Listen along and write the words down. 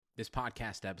This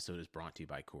podcast episode is brought to you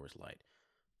by Coors Light.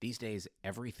 These days,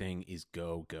 everything is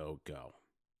go, go, go.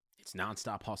 It's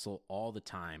nonstop hustle all the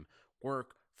time.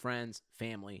 Work, friends,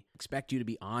 family expect you to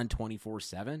be on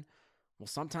 24/7. Well,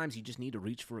 sometimes you just need to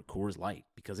reach for a Coors Light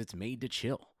because it's made to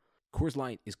chill. Coors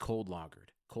Light is cold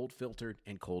lagered, cold filtered,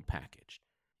 and cold packaged.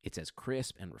 It's as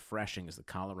crisp and refreshing as the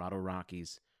Colorado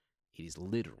Rockies. It is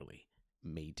literally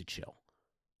made to chill.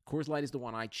 Coors Light is the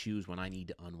one I choose when I need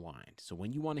to unwind. So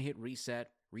when you want to hit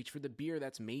reset, reach for the beer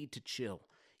that's made to chill.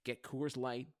 Get Coors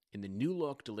Light in the new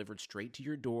look delivered straight to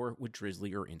your door with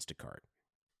Drizzly or Instacart.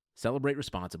 Celebrate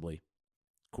responsibly.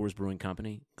 Coors Brewing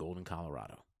Company, Golden,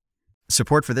 Colorado.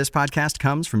 Support for this podcast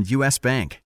comes from U.S.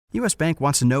 Bank. U.S. Bank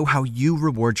wants to know how you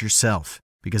reward yourself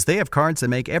because they have cards that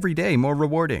make every day more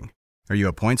rewarding. Are you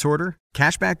a points hoarder,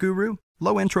 cashback guru,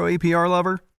 low intro APR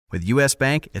lover? With U.S.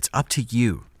 Bank, it's up to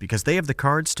you because they have the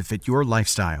cards to fit your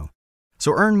lifestyle.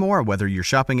 So earn more whether you're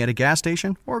shopping at a gas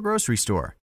station or grocery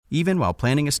store, even while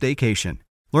planning a staycation.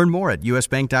 Learn more at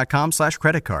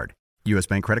usbank.com/creditcard. U.S.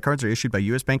 Bank credit cards are issued by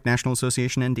U.S. Bank National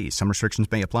Association N.D. Some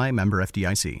restrictions may apply. Member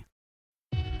FDIC.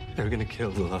 They're gonna kill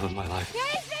the love of my life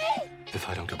if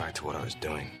I don't go back to what I was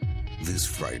doing. This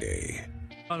Friday.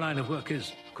 Our line of work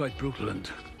is quite brutal and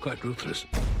quite ruthless.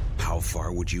 How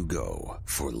far would you go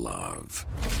for love?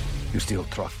 You steal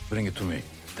truck, bring it to me.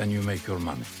 Then you make your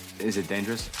money. Is it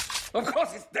dangerous? Of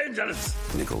course it's dangerous!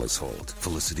 Nicholas Hoult,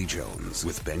 Felicity Jones,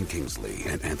 with Ben Kingsley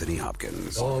and Anthony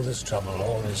Hopkins. All this trouble,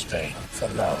 all this pain, for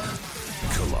love.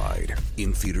 Collide.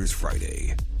 In theaters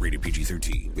Friday. Rated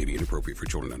PG-13. May be inappropriate for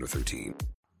children under 13.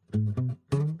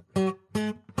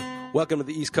 Welcome to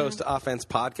the East Coast Offense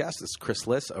Podcast. This is Chris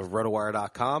Liss of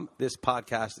RotoWire.com. This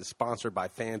podcast is sponsored by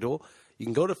FanDuel. You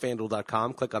can go to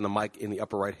FanDuel.com, click on the mic in the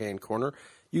upper right-hand corner.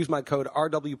 Use my code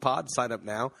RWPOD. Sign up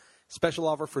now. Special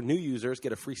offer for new users.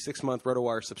 Get a free 6-month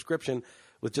RotoWire subscription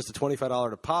with just a $25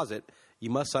 deposit. You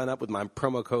must sign up with my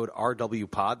promo code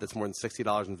RWPOD. That's more than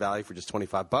 $60 in value for just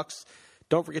 $25.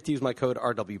 Don't forget to use my code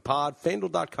RWPOD.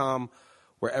 FanDuel.com,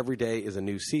 where every day is a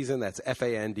new season. That's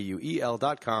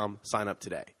FanDuel.com. Sign up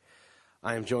today.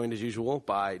 I am joined, as usual,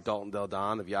 by Dalton Del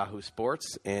Don of Yahoo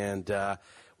Sports. And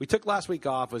we took last week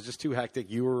off. It was just too hectic.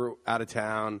 You were out of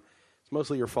town. It's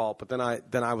mostly your fault. But then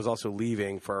I was also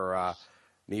leaving for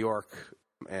New York,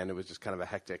 and it was just kind of a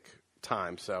hectic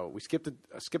time. So we skipped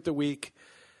a week.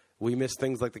 We missed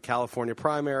things like the California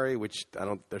primary, which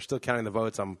they're still counting the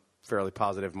votes. I'm fairly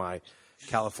positive my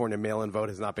California mail-in vote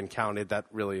has not been counted. That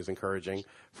really is encouraging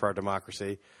for our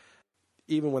democracy.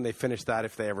 Even when they finish that,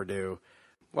 if they ever do.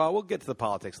 Well, we'll get to the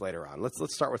politics later on. Let's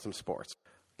start with some sports.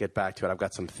 Get back to it. I've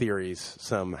got some theories,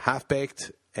 some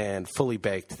half-baked and fully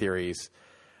baked theories,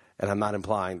 and I'm not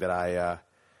implying that I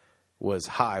was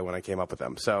high when I came up with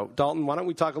them. So, Dalton, why don't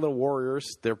we talk a little Warriors?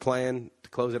 They're playing to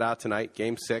close it out tonight,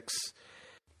 Game 6.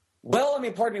 Well, I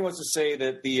mean, part of me wants to say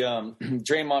that the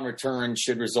Draymond return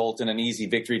should result in an easy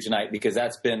victory tonight because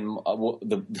that's been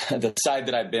the side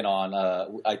that I've been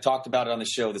on. I talked about it on the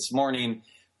show this morning.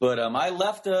 But I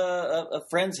left a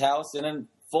friend's house in a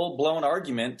full-blown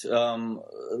argument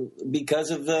because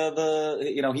of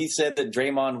he said that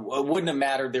Draymond wouldn't have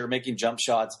mattered. They were making jump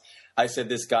shots. I said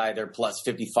this guy, they're plus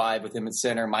 55 with him at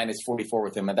center, minus 44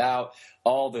 with him without.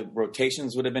 All the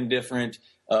rotations would have been different.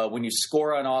 When you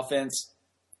score on offense,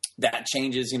 that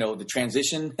changes, the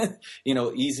transition,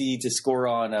 easy to score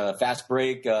on a fast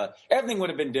break. Everything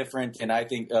would have been different, and I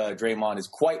think Draymond is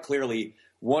quite clearly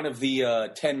one of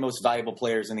the 10 most valuable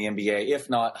players in the NBA, if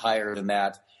not higher than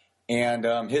that. And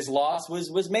his loss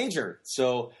was major.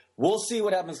 So we'll see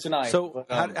what happens tonight. So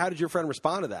how did your friend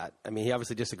respond to that? I mean, he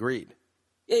obviously disagreed.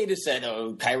 Yeah, he just said,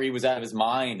 Kyrie was out of his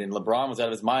mind and LeBron was out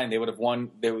of his mind. They would have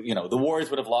won. The Warriors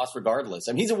would have lost regardless.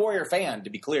 I mean, he's a Warrior fan, to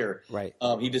be clear. Right.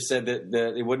 He just said that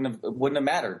it wouldn't have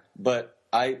mattered. But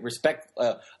I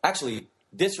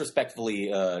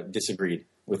disrespectfully disagreed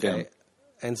with him.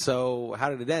 And so, how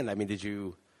did it end? I mean, did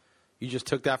you just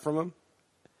took that from him?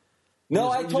 No,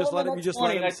 I told him. You just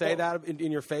let him say that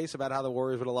in your face about how the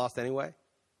Warriors would have lost anyway.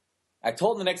 I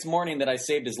told him the next morning that I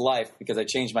saved his life because I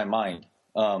changed my mind.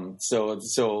 So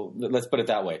let's put it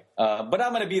that way. But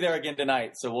I'm going to be there again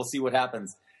tonight, so we'll see what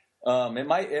happens.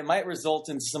 It might result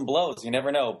in some blows. You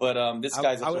never know. But this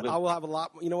guy's. I will have a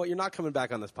lot. You know what? You're not coming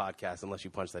back on this podcast unless you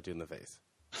punch that dude in the face.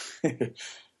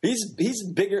 He's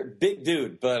big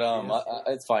dude, but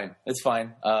it's fine. It's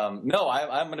fine. No,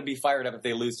 I'm going to be fired up if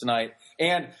they lose tonight,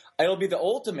 and it'll be the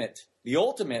ultimate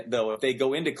though if they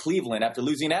go into Cleveland after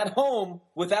losing at home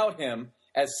without him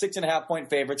as 6.5 point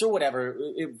favorites or whatever.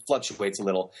 It fluctuates a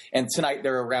little, and tonight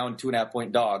they're around 2.5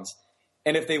 point dogs.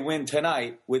 And if they win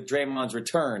tonight with Draymond's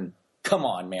return, come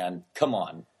on, man, come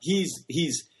on. He's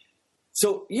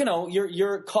So,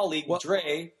 your colleague,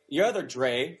 Dre, your other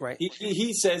Dre, right.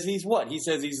 he says he's what? He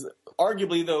says he's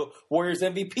arguably the Warriors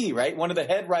MVP, right? One of the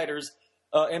head writers,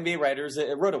 NBA writers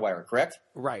at RotoWire, correct?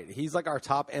 Right. He's like our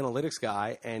top analytics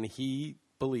guy, and he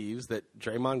believes that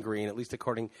Draymond Green, at least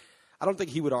according – I don't think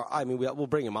he would – I mean, we'll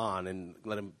bring him on and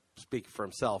let him speak for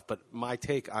himself, but my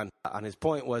take on his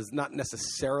point was not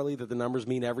necessarily that the numbers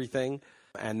mean everything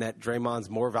and that Draymond's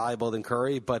more valuable than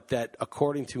Curry, but that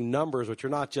according to numbers, which are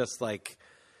not just like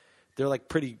 – they're like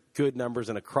pretty good numbers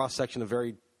and a cross-section of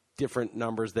very different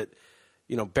numbers that –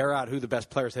 bear out who the best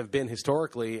players have been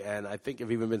historically, and I think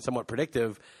have even been somewhat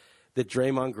predictive, that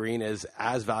Draymond Green is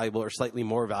as valuable or slightly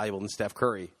more valuable than Steph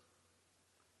Curry.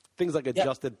 Things like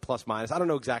adjusted plus minus. I don't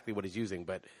know exactly what he's using,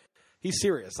 but he's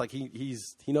serious. Like he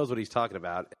knows what he's talking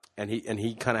about, and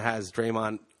he kind of has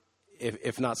Draymond,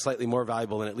 if not slightly more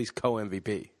valuable than at least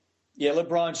co-MVP. Yeah,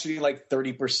 LeBron shooting like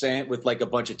 30% with like a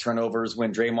bunch of turnovers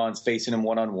when Draymond's facing him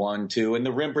one-on-one too. And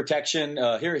the rim protection,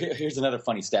 here's another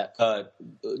funny stat.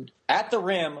 At the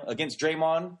rim against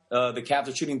Draymond, the Cavs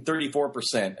are shooting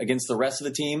 34%. Against the rest of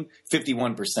the team,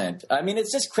 51%. I mean,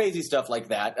 it's just crazy stuff like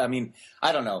that. I mean,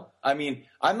 I don't know. I mean,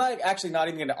 I'm not even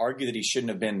going to argue that he shouldn't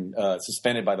have been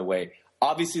suspended, by the way.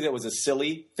 Obviously, that was a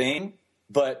silly thing,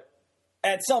 but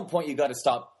at some point, you got to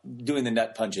stop doing the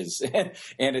nut punches. And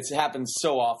it's happened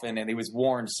so often, and he was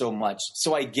warned so much.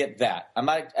 So I get that. I'm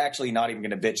actually not even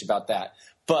going to bitch about that.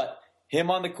 But him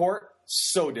on the court,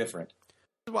 so different.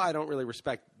 That's why I don't really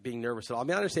respect being nervous at all. I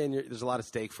mean, I understand there's a lot of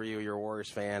stake for you. You're a Warriors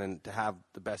fan, and to have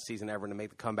the best season ever and to make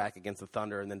the comeback against the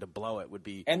Thunder and then to blow it would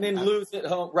be – and then lose at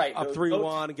home. Right. Up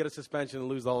 3-1 and get a suspension and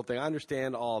lose the whole thing. I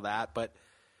understand all that. But,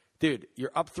 dude,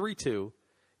 you're up 3-2.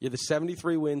 You're the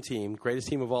 73-win team, greatest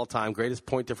team of all time, greatest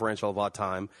point differential of all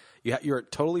time. You're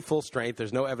at totally full strength.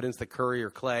 There's no evidence that Curry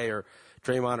or Clay or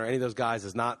Draymond or any of those guys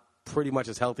is not pretty much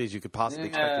as healthy as you could possibly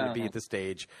expect them to be at this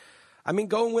stage. I mean,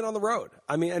 go and win on the road.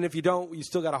 I mean, and if you don't, you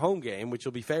still got a home game, which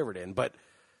you'll be favored in. But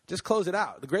just close it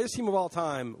out. The greatest team of all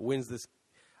time wins this.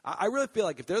 I really feel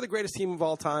like if they're the greatest team of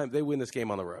all time, they win this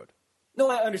game on the road. No,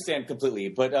 I understand completely,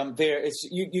 but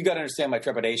you got to understand my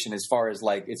trepidation as far as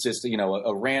like it's just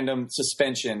a random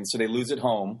suspension, so they lose at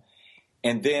home,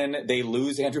 and then they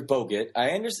lose Andrew Bogut.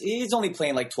 I understand he's only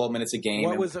playing like 12 minutes a game.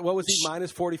 What was he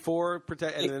minus 44 and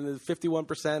then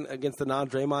 51% against the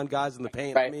non-Draymond guys in the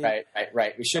paint?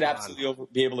 Right. We should absolutely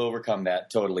be able to overcome that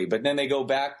totally, but then they go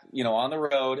back, on the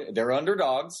road. They're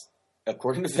underdogs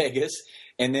according to Vegas.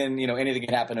 And then, anything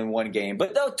can happen in one game.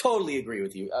 But they'll totally agree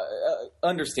with you.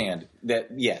 Understand that,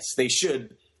 yes, they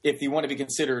should, if you want to be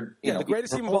considered, the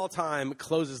greatest team of all time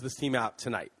closes this team out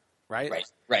tonight, right?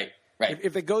 Right.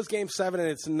 If it goes Game 7 and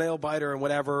it's a nail-biter and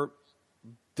whatever,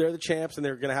 they're the champs and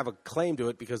they're going to have a claim to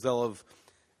it because they'll have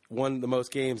won the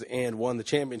most games and won the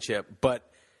championship. But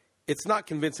it's not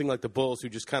convincing like the Bulls who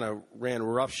just kind of ran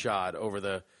roughshod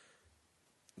over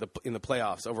in the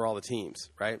playoffs over all the teams,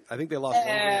 right? I think they lost one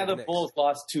game. The Bulls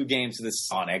lost 2 games to the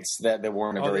Sonics that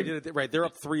weren't a very... They did it, right. They're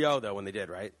up 3-0, though, when they did,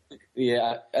 right?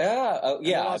 Yeah.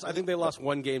 I think they lost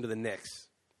 1 game to the Knicks.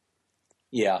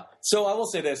 Yeah. So I will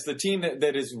say this. The team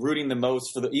that is rooting the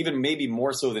most for even maybe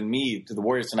more so than me to the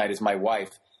Warriors tonight is my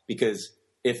wife, because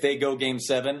if they go Game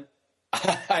 7,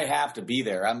 I have to be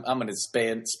there. I'm going to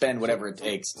spend whatever it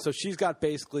takes. So she's got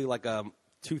basically like a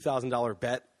 $2,000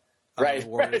 bet the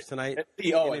Warriors tonight,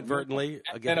 inadvertently,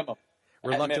 again, minimum,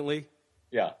 reluctantly.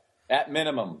 At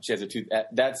minimum, she has a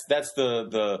that's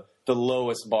the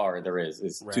lowest bar there is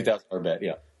 $2,000 bet.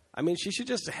 Yeah, I mean, she should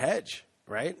just hedge,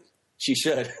 right? She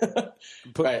should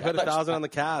put 1,000 on the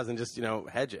Cavs and just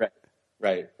hedge it.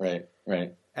 Right.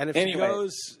 And if she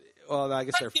goes, well, I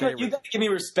guess they're favorite. You got to give me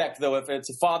respect though. If it's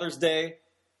a Father's Day.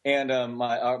 And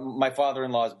my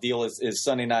father-in-law's deal is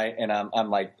Sunday night, and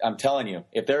I'm telling you,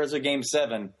 if there is a Game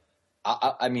 7,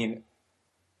 I mean,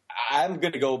 I'm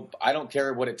going to go. I don't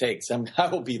care what it takes. I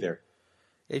will be there.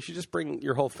 Yeah, you should just bring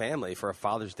your whole family for a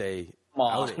Father's Day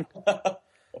outing.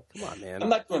 Come on, man. I'm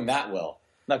not doing that well.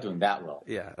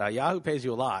 Yeah, Yahoo pays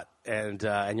you a lot, and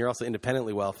you're also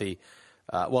independently wealthy.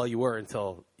 Well, you were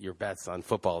until your bets on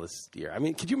football this year. I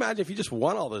mean, could you imagine if you just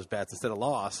won all those bets instead of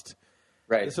lost?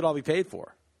 Right. This would all be paid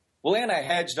for. Well, and I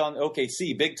hedged on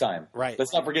OKC big time. Right.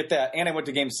 Let's not forget that. And I went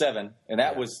to Game 7, and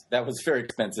that was very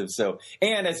expensive. So,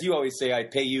 and as you always say, I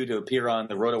pay you to appear on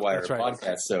the RotoWire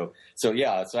podcast. So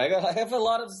I have a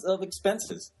lot of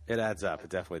expenses. It adds up.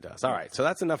 It definitely does. All right. So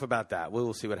that's enough about that.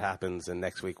 We'll see what happens, and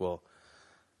next week we'll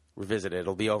revisit it.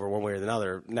 It'll be over one way or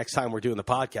another. Next time we're doing the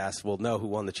podcast, we'll know who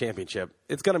won the championship.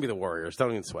 It's going to be the Warriors.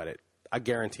 Don't even sweat it. I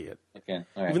guarantee it. Okay.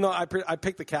 All right. Even though I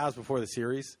picked the Cavs before the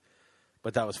series.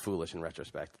 But that was foolish in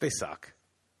retrospect. They suck.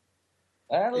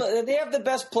 They have the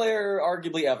best player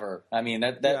arguably ever. I mean,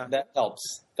 that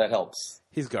helps. That helps.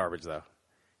 He's garbage, though.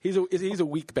 He's a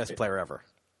weak best player ever.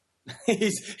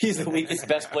 he's the weakest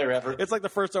best player ever. It's like the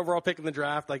first overall pick in the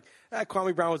draft. Like,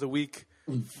 Kwame Brown was a weak.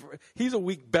 He's a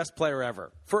weak best player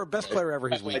ever. For a best player ever,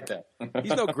 he's weak.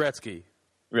 He's no Gretzky.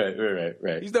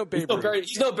 Right. He's no Babe Ruth.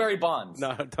 He's no Barry Bonds.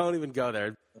 No, don't even go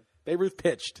there. Babe Ruth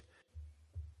pitched.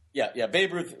 Yeah.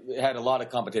 Babe Ruth had a lot of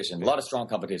competition, a lot of strong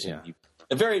competition. Yeah.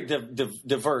 A very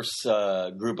diverse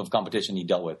group of competition he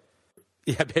dealt with.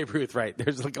 Yeah, Babe Ruth, right.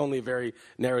 There's like only a very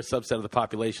narrow subset of the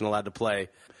population allowed to play.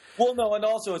 Well, no, and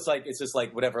also it's just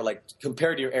like whatever, like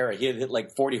compared to your era, he had hit like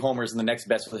 40 homers and the next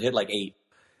best hit like 8.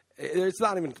 It's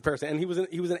not even comparison. And he was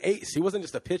an ace. He wasn't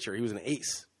just a pitcher. He was an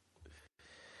ace.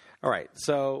 All right,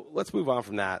 so let's move on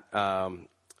from that. And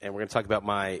we're going to talk about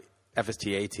my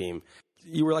FSTA team.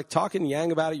 You were like talking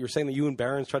yang about it. You were saying that you and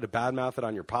Barons tried to badmouth it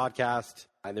on your podcast.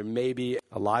 And there may be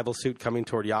a libel suit coming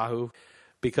toward Yahoo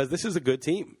because this is a good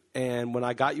team. And when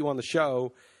I got you on the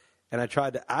show and I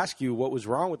tried to ask you what was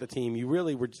wrong with the team, you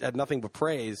really had nothing but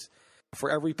praise for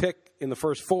every pick in the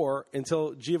first 4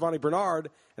 until Giovanni Bernard,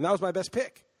 and that was my best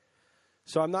pick.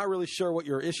 So I'm not really sure what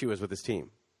your issue is with this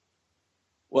team.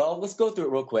 Well, let's go through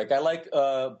it real quick. I like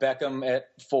Beckham at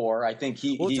 4. I think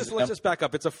let's just back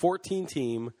up. It's a 14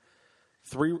 team,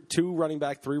 2 running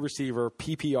back, 3 receiver,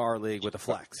 PPR league with a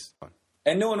flex.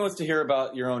 And no one wants to hear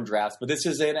about your own drafts, but this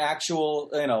is an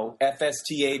actual,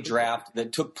 FSTA draft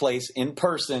that took place in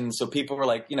person. So people were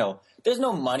like, there's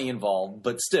no money involved,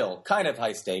 but still kind of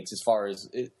high stakes as far as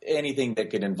anything that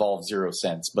could involve 0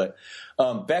 cents. But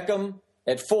Beckham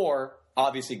at 4,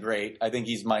 obviously great. I think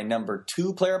he's my number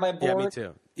 2 player on my board. Yeah, me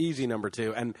too. Easy number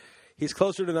 2. And he's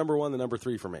closer to number 1 than number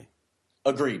 3 for me.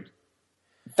 Agreed.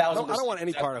 1,000%. I don't want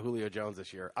any part of Julio Jones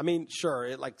this year. I mean, sure,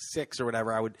 at like 6 or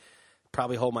whatever, I would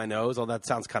probably hold my nose. Although that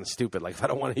sounds kind of stupid. Like, if I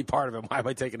don't want any part of him, why am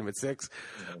I taking him at 6?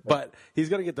 But he's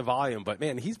going to get the volume. But,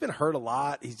 man, he's been hurt a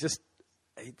lot. He just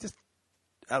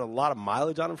had a lot of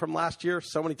mileage on him from last year.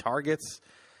 So many targets.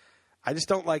 I just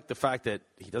don't like the fact that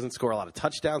he doesn't score a lot of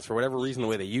touchdowns for whatever reason. The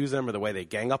way they use him or the way they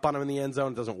gang up on him in the end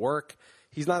zone doesn't work.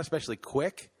 He's not especially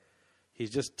quick. He's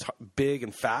just big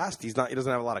and fast. He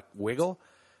doesn't have a lot of wiggle.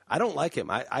 I don't like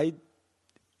him. I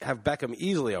have Beckham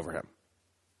easily over him.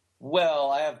 Well,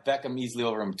 I have Beckham easily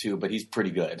over him too, but he's pretty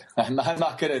good. I'm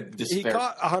not going to despair. He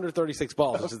caught 136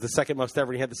 balls, which is the second most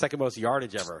ever. And he had the second most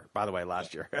yardage ever, by the way,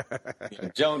 last year.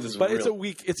 Jones is, but it's a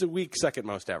weak second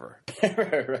most ever.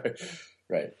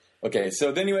 Right. Okay,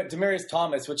 so then you went Demaryius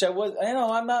Thomas, which I'm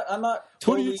not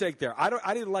totally. Who do you take there?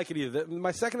 I didn't like it either.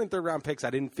 My second and third round picks, I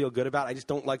didn't feel good about. I just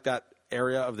don't like that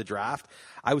area of the draft.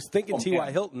 I was thinking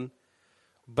T.Y. Hilton,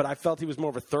 but I felt he was more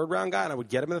of a third round guy, and I would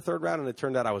get him in the third round, and it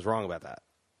turned out I was wrong about that.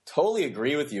 Totally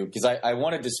agree with you because I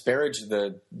want to disparage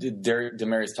the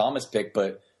Demaryius Thomas pick,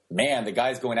 but man, the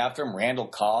guys going after him: Randall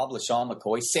Cobb, LaShawn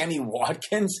McCoy, Sammy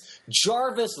Watkins,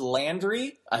 Jarvis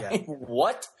Landry. I mean,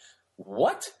 what?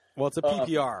 Well, it's a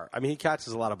PPR. I mean, he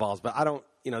catches a lot of balls, but I don't.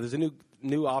 There's a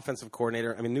new offensive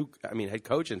coordinator. Head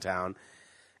coach in town,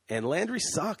 and Landry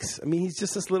sucks. I mean, he's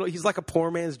just this little. He's like a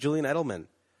poor man's Julian Edelman.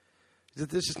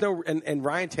 There's just no. And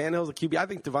Ryan Tannehill's a QB. I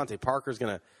think Devontae Parker's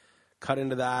going to cut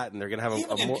into that, and they're going to have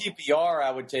even in PPR.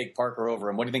 I would take Parker over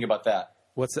him. What do you think about that?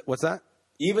 What's that?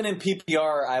 Even in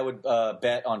PPR, I would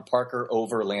bet on Parker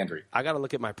over Landry. I got to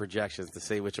look at my projections to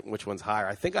see which one's higher.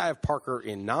 I think I have Parker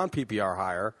in non-PPR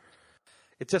higher.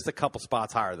 It's just a couple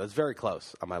spots higher. That's very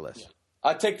close on my list. Yeah.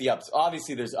 I'd take the ups.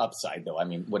 Obviously, there's upside, though. I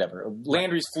mean, whatever.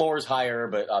 Landry's floor is higher,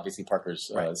 but obviously Parker's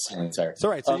ceiling's higher. So,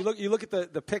 right. So you look at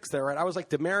the picks there, right? I was like,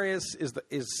 Demaryius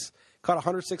is caught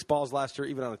 106 balls last year,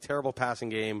 even on a terrible passing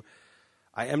game.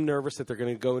 I am nervous that they're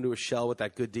going to go into a shell with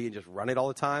that good D and just run it all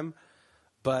the time.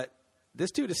 But this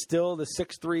dude is still the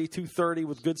 6'3", 230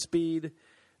 with good speed.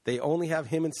 They only have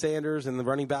him and Sanders and the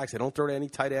running backs. They don't throw to any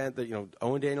tight end.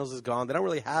 Owen Daniels is gone. They don't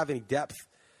really have any depth.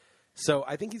 So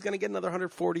I think he's going to get another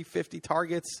 140, 50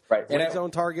 targets, red zone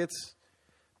targets,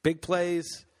 big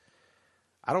plays.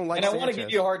 I don't like And Sanchez. I want to give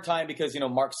you a hard time because,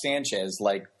 Mark Sanchez,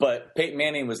 but Peyton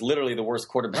Manning was literally the worst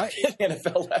quarterback in the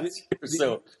NFL last year.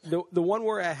 So the one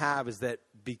worry I have is that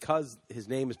because his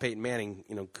name is Peyton Manning,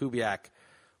 Kubiak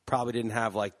probably didn't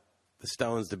have, the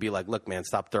stones to be like, look, man,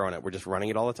 stop throwing it. We're just running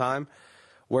it all the time.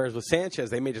 Whereas with Sanchez,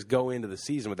 they may just go into the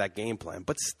season with that game plan.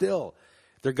 But still,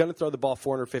 they're going to throw the ball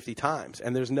 450 times.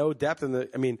 And there's no depth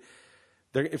in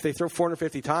if they throw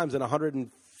 450 times and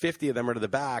 150 of them are to the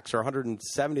backs or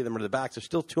 170 of them are to the backs, there's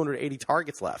still 280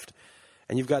 targets left.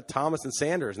 And you've got Thomas and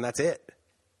Sanders, and that's it.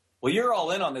 Well, you're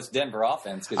all in on this Denver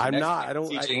offense. I'm not.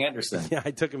 C.J. Anderson. Yeah,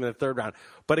 I took him in the third round.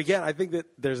 But again, I think that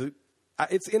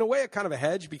it's in a way a kind of a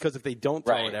hedge because if they don't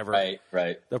throw it ever,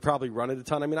 right, they'll probably run it a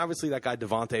ton. I mean, obviously that guy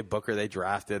Devontae Booker they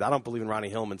drafted. I don't believe in Ronnie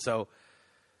Hillman, so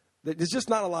there's just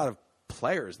not a lot of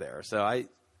players there. So I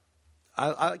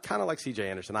kind of like C.J.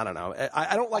 Anderson. I don't know.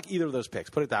 I don't like either of those picks.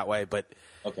 Put it that way. But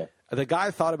the guy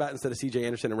I thought about instead of C.J.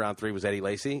 Anderson in round 3 was Eddie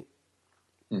Lacy.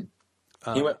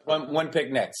 He went one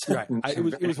pick next. Right.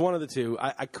 It was one of the two.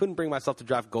 I couldn't bring myself to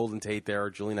draft Golden Tate there or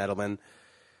Julian Edelman.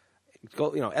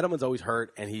 Edelman's always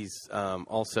hurt, and he's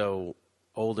also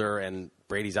older, and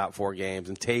Brady's out 4 games.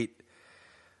 And Tate,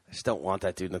 I just don't want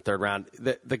that dude in the 3rd round.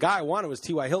 The guy I wanted was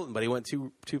T.Y. Hilton, but he went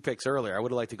two picks earlier. I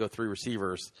would have liked to go 3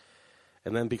 receivers.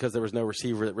 And then because there was no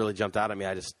receiver that really jumped out at me,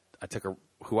 I took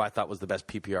who I thought was the best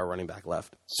PPR running back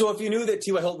left. So if you knew that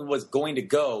T.Y. Hilton was going to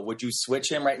go, would you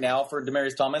switch him right now for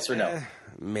Demaryius Thomas or no?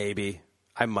 Maybe.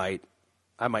 I might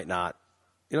not.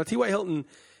 T.Y. Hilton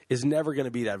is never going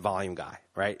to be that volume guy,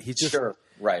 right? He's just sure,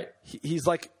 right. He's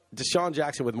like Deshaun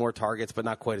Jackson with more targets, but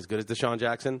not quite as good as Deshaun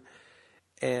Jackson.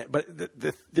 But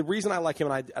the reason I like him,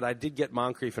 and I did get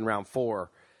Moncrief in round 4,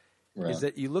 is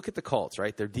that you look at the Colts,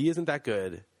 right? Their D isn't that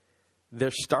good.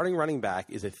 Their starting running back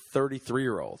is a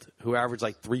 33-year-old who averaged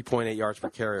like 3.8 yards per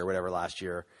carry or whatever last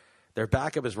year. Their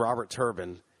backup is Robert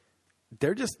Turbin.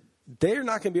 They're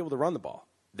not going to be able to run the ball.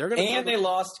 They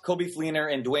lost Kobe Fleener,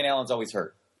 and Dwayne Allen's always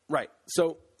hurt. Right.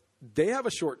 So they have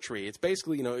a short tree. It's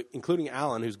basically, including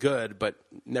Allen, who's good but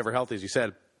never healthy, as you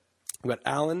said. They've got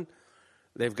Allen,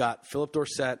 they've got Philip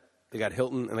Dorsett, they got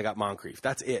Hilton, and they got Moncrief.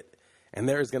 That's it. And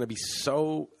there are going to be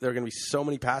so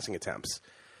many passing attempts.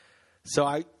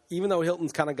 So even though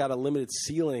Hilton's kind of got a limited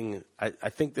ceiling, I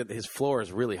think that his floor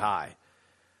is really high.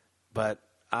 But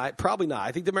probably not.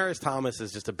 I think Demaryius Thomas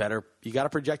is just a better – you got to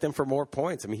project him for more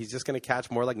points. I mean, he's just going to catch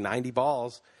more like 90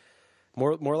 balls,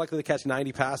 more likely to catch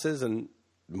 90 passes, and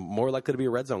more likely to be a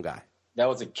red zone guy. That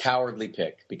was a cowardly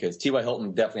pick because T.Y.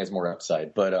 Hilton definitely has more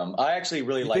upside. But I actually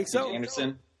really like C.J.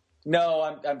 Anderson. No,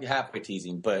 I'm halfway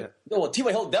teasing. But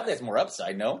T.Y. Hilton definitely has more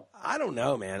upside, no? I don't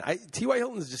know, man. T.Y.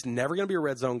 Hilton is just never going to be a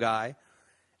red zone guy.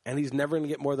 And he's never going to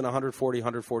get more than 140,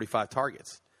 145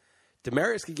 targets.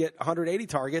 Demaryius could get 180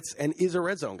 targets and is a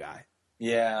red zone guy.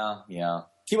 Yeah.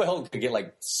 T.Y. Hilton could get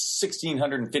like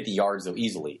 1,650 yards, though,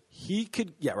 easily. He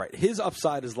could, yeah, right. His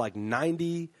upside is like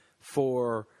 90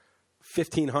 for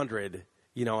 1,500,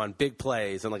 on big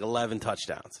plays and like 11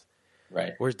 touchdowns.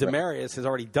 Right. Whereas Demaryius has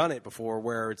already done it before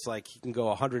where it's like he can go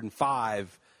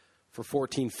 105 for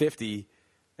 1,450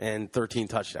 and 13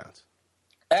 touchdowns.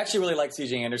 I actually really like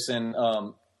C.J. Anderson.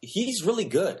 He's really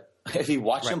good. If you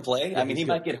watch him play, yeah, he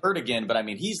might get hurt again, but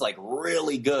he's like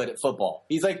really good at football.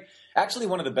 He's like actually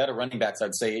one of the better running backs,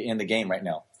 I'd say, in the game right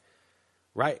now.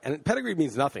 Right. And pedigree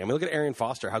means nothing. Look at Arian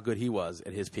Foster, how good he was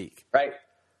at his peak. Right.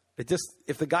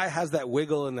 If the guy has that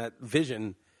wiggle and that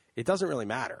vision, it doesn't really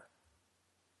matter.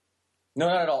 No,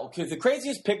 not at all. Because the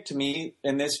craziest pick to me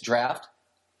in this draft,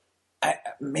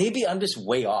 maybe I'm just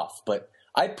way off, but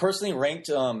I personally ranked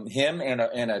him and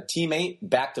a teammate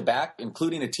back-to-back,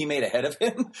 including a teammate ahead of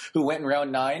him who went in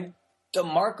round 9.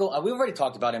 DeMarco, we've already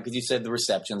talked about him because you said the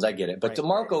receptions. I get it. But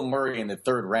DeMarco Murray in the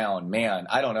 3rd round, man,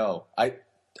 I don't know.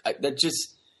 That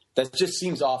just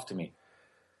seems off to me.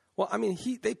 Well,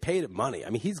 they paid him money.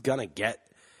 He's going to get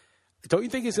 – don't you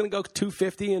think he's going to go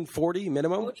 250 and 40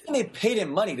 minimum? Well, even they paid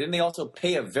him money. Didn't they also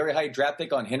pay a very high draft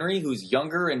pick on Henry, who's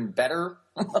younger and better?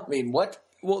 What?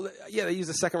 Well, yeah, they used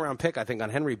a 2nd-round pick, I think,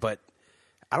 on Henry, but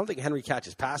I don't think Henry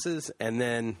catches passes. And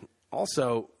then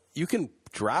also, you can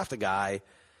draft a guy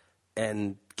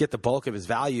and get the bulk of his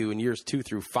value in years 2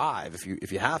 through 5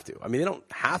 if you have to. They don't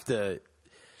have to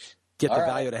get the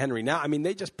value to Henry now.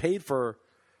 They just paid for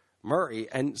Murray,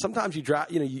 and sometimes you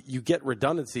draft. You get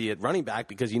redundancy at running back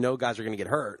because guys are going to get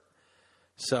hurt.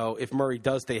 So if Murray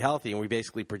does stay healthy, and we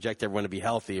basically project everyone to be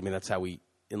healthy, that's how we,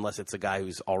 unless it's a guy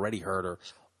who's already hurt or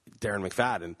Darren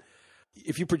McFadden.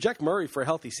 If you project Murray for a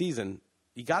healthy season,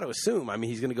 you got to assume,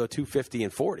 he's going to go 250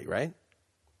 and 40, right?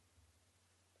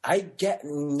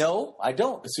 No, I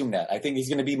don't assume that. I think he's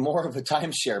going to be more of a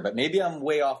timeshare, but maybe I'm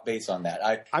way off base on that.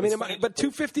 But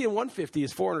 250 and 150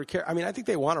 is 400 carry. I think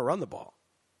they want to run the ball.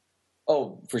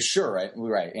 Oh, for sure,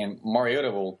 right. And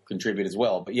Mariota will contribute as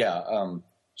well. But yeah,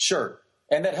 sure.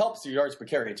 And that helps your yards per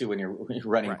carry, too, when you're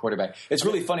running quarterback. It's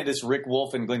really funny, this Rick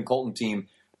Wolf and Glenn Colton team.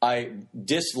 I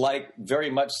dislike very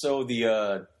much so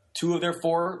the 2 of their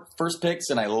 4 first picks,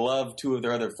 and I love 2 of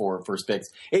their other 4 first picks.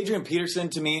 Adrian Peterson,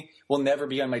 to me, will never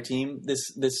be on my team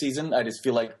this season. I just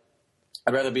feel like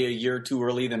I'd rather be a year too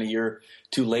early than a year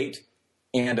too late.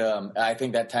 And I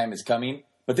think that time is coming.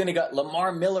 But then he got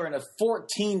Lamar Miller in a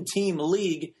 14-team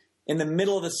league in the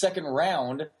middle of the 2nd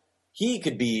round. He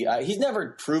could be he's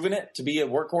never proven it to be a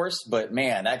workhorse, but,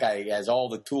 man, that guy has all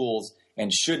the tools.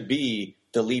 and should be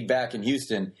the lead back in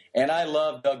Houston. And I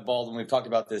love Doug Baldwin. We've talked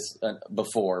about this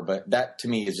before, but that to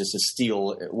me is just a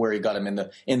steal where he got him in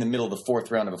the middle of the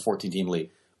fourth round of a 14-team league.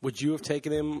 Would you have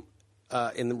taken him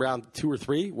in round 2 or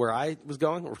 3 where I was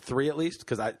going, or 3 at least?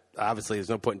 Because obviously there's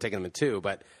no point in taking him in 2,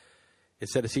 but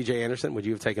instead of C.J. Anderson, would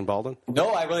you have taken Baldwin? No,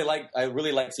 I really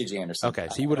like C.J. Anderson. Okay,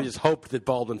 so you would have just hoped that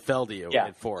Baldwin fell to you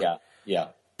at 4. Yeah.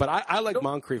 But I like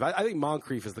Moncrief. I think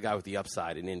Moncrief is the guy with the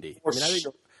upside in Indy. I think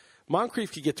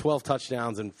Moncrief could get 12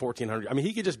 touchdowns and 1,400. I mean,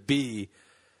 he could just be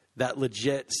that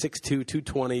legit 6'2",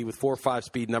 220 with 4.5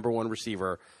 speed number 1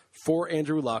 receiver for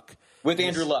Andrew Luck. With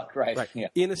Andrew Luck, right. Yeah.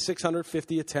 In a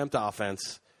 650 attempt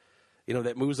offense,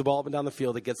 that moves the ball up and down the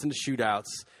field, that gets into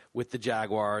shootouts with the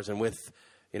Jaguars and with,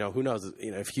 who knows,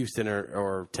 if Houston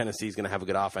or Tennessee is going to have a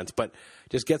good offense, but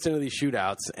just gets into these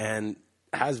shootouts and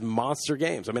has monster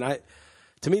games. I mean,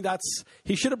 to me,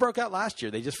 he should have broke out last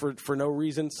year. They just, for no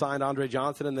reason, signed Andre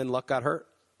Johnson, and then Luck got hurt.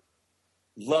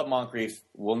 Love Moncrief.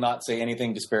 Will not say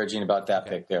anything disparaging about that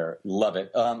pick there. Love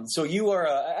it. So you are.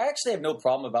 I actually have no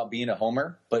problem about being a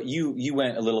homer, but you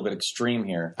went a little bit extreme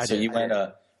here. You went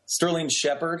Sterling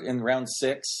Shepard in round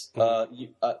 6. A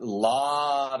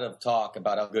lot of talk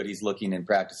about how good he's looking in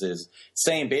practices,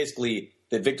 saying basically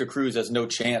that Victor Cruz has no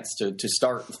chance to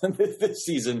start this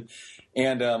season.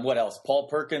 And what else? Paul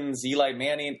Perkins, Eli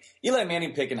Manning. Eli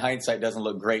Manning pick in hindsight doesn't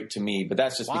look great to me, but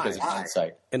that's just because of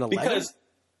hindsight. In 11? Because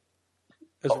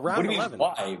it's round 11.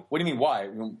 Why? What do you mean why?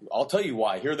 I'll tell you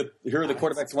why. Here are the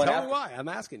quarterbacks that went after him. Tell me why. I'm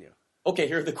asking you. Okay,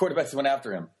 here are the quarterbacks that went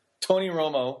after him. Tony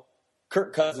Romo,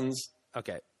 Kirk Cousins.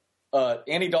 Okay.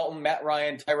 Andy Dalton, Matt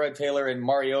Ryan, Tyrod Taylor, and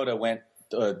Mariota went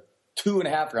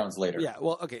 2.5 rounds later. Yeah,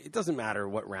 well, okay, it doesn't matter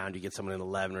what round you get someone in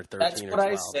 11 or 13 That's or 12.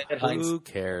 That's what I said. Who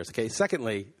cares? Okay,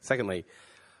 secondly,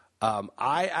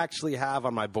 I actually have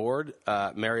on my board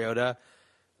Mariota,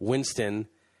 Winston,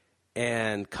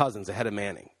 and Cousins ahead of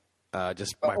Manning.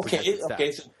 Just my projected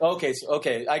stats.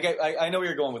 Okay. I know where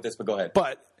you're going with this, but go ahead.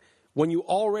 But when you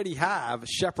already have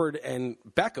Shepard and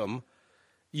Beckham,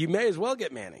 you may as well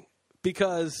get Manning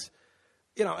because,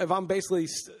 if I'm basically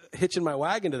hitching my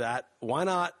wagon to that, why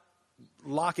not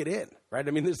lock it in, right?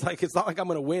 I mean, it's not like I'm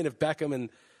going to win if Beckham and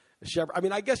Shepard. I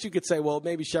mean, I guess you could say, well,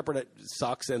 maybe Shepard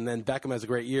sucks and then Beckham has a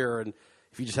great year, and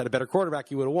if you just had a better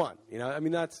quarterback, you would have won. I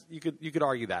mean, you could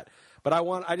argue that. But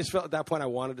I just felt at that point I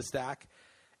wanted to stack.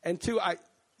 And 2, I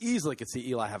easily could see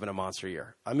Eli having a monster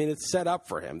year. I mean, it's set up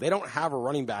for him. They don't have a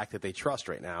running back that they trust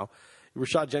right now.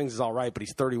 Rashad Jennings is all right, but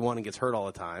he's 31 and gets hurt all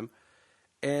the time.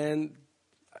 And,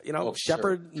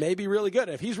 Shepard may be really good.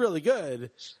 If he's really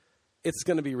good, it's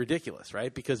going to be ridiculous,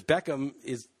 right? Because Beckham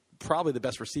is probably the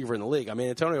best receiver in the league. I mean,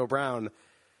 Antonio Brown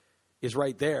is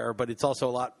right there, but it's also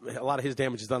a lot of his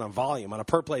damage is done on volume. On a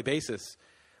per-play basis,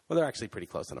 well, they're actually pretty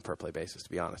close on a per-play basis, to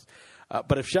be honest.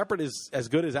 But if Shepard is as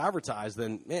good as advertised,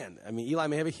 then, man, I mean, Eli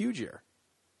may have a huge year.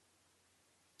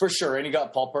 For sure, and you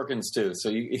got Paul Perkins, too.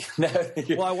 So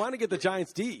Well, I want to get the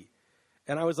Giants D.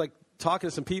 And I was, talking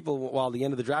to some people while the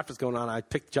end of the draft was going on. I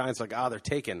picked the Giants, they're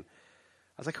taken. I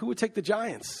was like, who would take the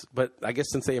Giants? But I guess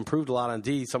since they improved a lot on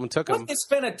D, someone took them. They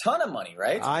spent a ton of money,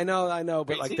 right? I know.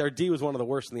 But, their D was one of the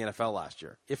worst in the NFL last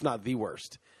year, if not the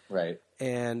worst. Right.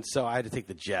 And so I had to take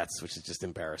the Jets, which is just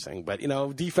embarrassing. But,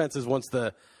 defenses, once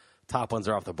the top ones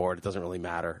are off the board, it doesn't really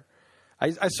matter.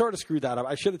 I sort of screwed that up.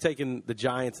 I should have taken the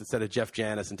Giants instead of Jeff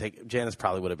Janis, and Janis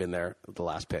probably would have been there at the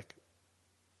last pick.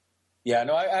 Yeah,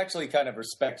 no, I actually kind of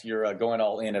respect your going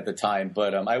all in at the time.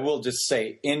 But I will just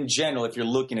say, in general, if you're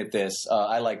looking at this,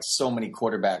 I like so many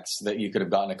quarterbacks that you could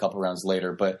have gotten a couple rounds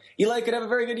later. But Eli could have a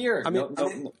very good year.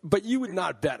 But you would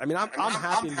not bet. I mean, I'm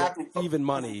happy to even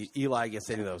money Eli against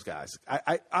any of those guys.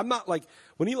 I'm not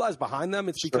when Eli's behind them,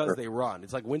 it's because they run.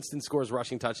 It's like Winston scores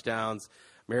rushing touchdowns,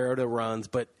 Mariota runs.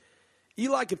 But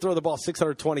Eli could throw the ball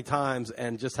 620 times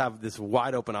and just have this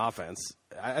wide-open offense.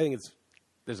 I think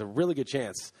there's a really good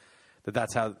chance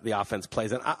that's how the offense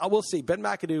plays. And I will see, Ben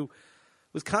McAdoo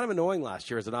was kind of annoying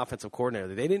last year as an offensive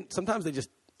coordinator. Sometimes they just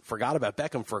forgot about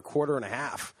Beckham for a quarter and a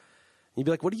half. And you'd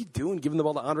be like, what are you doing giving the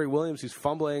ball to Andre Williams, who's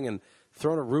fumbling, and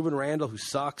throwing to Ruben Randall, who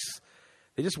sucks?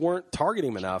 They just weren't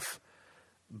targeting him enough.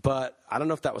 But I don't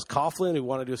know if that was Coughlin, who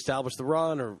wanted to establish the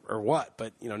run, or what.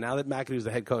 But, now that McAdoo's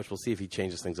the head coach, we'll see if he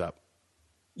changes things up.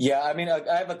 Yeah, I mean,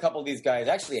 I have a couple of these guys,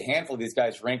 actually a handful of these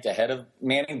guys ranked ahead of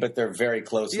Manning, but they're very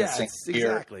close. Yeah,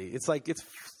 exactly. It's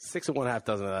 6 and 1/2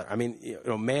 dozen of that. I mean,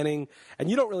 Manning, and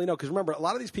you don't really know because remember, a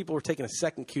lot of these people were taking a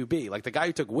second QB. Like the guy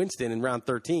who took Winston in round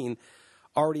 13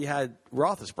 already had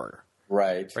Roethlisberger.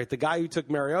 Right. The guy who took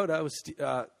Mariota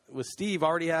was Steve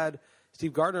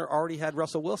Gardner already had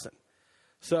Russell Wilson.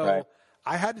 So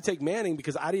I had to take Manning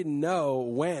because I didn't know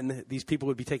when these people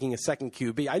would be taking a second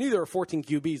QB. I knew there were 14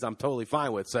 QBs I'm totally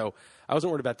fine with, so I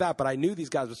wasn't worried about that. But I knew these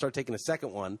guys would start taking a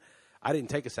second one. I didn't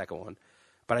take a second one,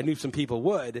 but I knew some people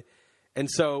would. And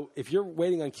so if you're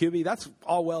waiting on QB, that's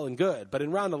all well and good. But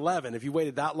in round 11, if you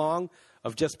waited that long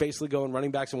of just basically going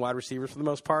running backs and wide receivers for the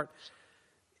most part,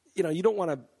 you don't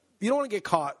want to get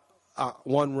caught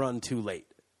one run too late,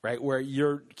 right? Where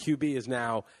your QB is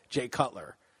now Jay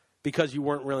Cutler because you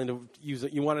weren't willing to use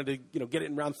it. You wanted to get it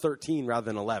in round 13 rather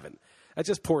than 11. That's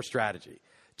just poor strategy.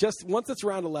 Just once it's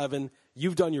round 11,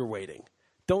 you've done your waiting.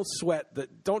 Don't sweat.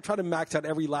 Don't try to max out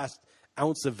every last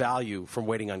ounce of value from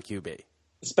waiting on QB.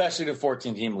 Especially the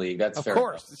 14-team league. That's fair. Of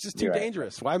course. Enough. It's just too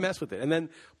dangerous. Why mess with it? And then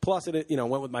plus it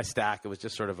went with my stack. It was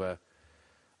just sort of a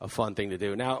fun thing to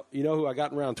do. Now, you know who I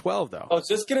got in round 12, though? I was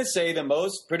just going to say the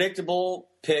most predictable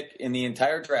pick in the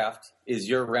entire draft is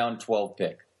your round 12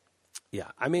 pick.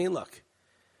 Yeah. I mean, look,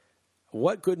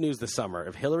 what good news this summer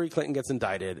if Hillary Clinton gets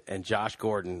indicted and Josh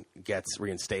Gordon gets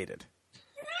reinstated?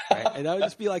 Right? And that would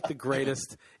just be like the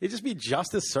greatest. It'd just be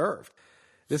justice served.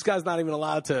 This guy's not even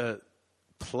allowed to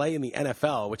play in the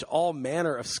NFL, which all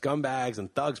manner of scumbags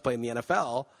and thugs play in the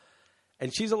NFL.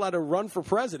 And she's allowed to run for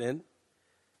president.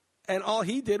 And all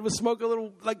he did was smoke a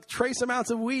little, trace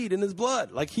amounts of weed in his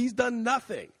blood. He's done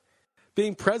nothing.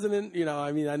 Being president,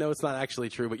 I know it's not actually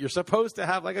true, but you're supposed to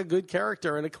have, a good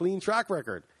character and a clean track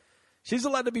record. She's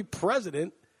allowed to be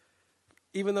president,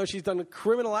 even though she's done a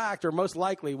criminal act, or most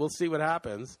likely, we'll see what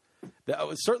happens.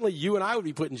 Certainly you and I would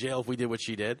be put in jail if we did what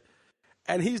she did.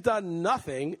 And he's done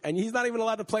nothing, and he's not even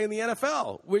allowed to play in the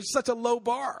NFL, which is such a low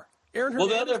bar. Aaron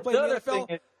Hernandez played in the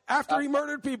NFL after he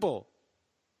murdered people.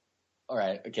 All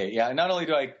right. Okay. Yeah. Not only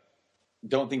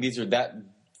don't think these are that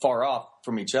far off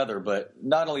from each other, but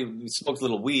not only smoked a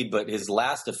little weed, but his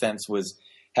last offense was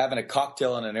having a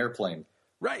cocktail on an airplane.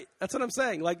 Right. That's what I'm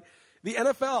saying. The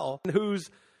NFL, whose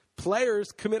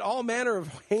players commit all manner of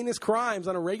heinous crimes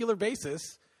on a regular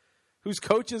basis, whose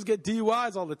coaches get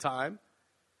DUIs all the time.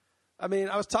 I mean,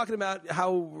 I was talking about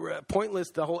how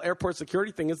pointless the whole airport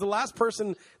security thing is. The last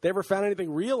person they ever found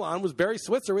anything real on was Barry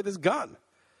Switzer with his gun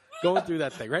going through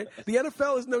that thing, right? The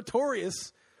NFL is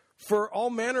notorious for all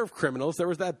manner of criminals. There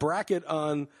was that bracket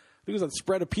on, I think it was on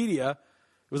Spreadopedia. It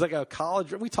was like a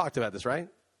college. We talked about this, right?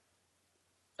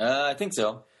 I think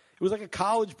so. It was like a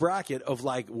college bracket of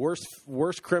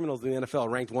worst criminals in the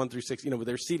NFL, ranked 1 through 6.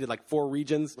 They're seated 4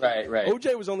 regions. Right.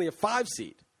 OJ was only a 5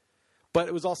 seed, but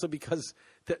it was also because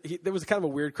there was kind of a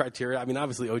weird criteria. I mean,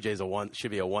 obviously OJ should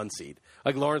be a 1 seed.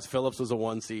 Lawrence Phillips was a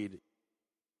 1 seed.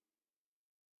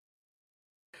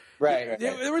 Right.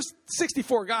 There was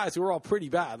 64 guys who were all pretty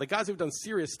bad. The guys who've done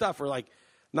serious stuff were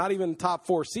not even top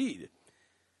 4 seed.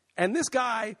 And this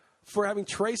guy, for having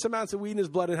trace amounts of weed in his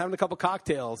blood and having a couple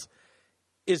cocktails,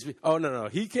 no,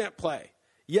 he can't play.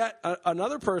 Yet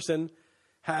another person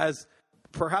has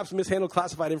perhaps mishandled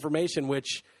classified information,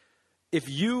 which if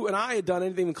you and I had done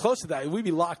anything even close to that, we'd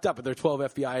be locked up. But there are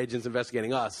 12 FBI agents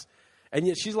investigating us. And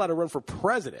yet she's allowed to run for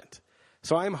president.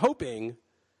 So I'm hoping,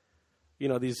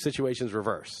 these situations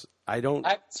reverse. I haven't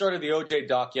started the OJ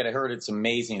doc yet. I heard it's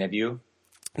amazing. Have you?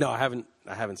 No, I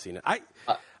haven't seen it.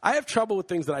 I have trouble with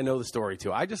things that I know the story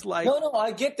to. I just No,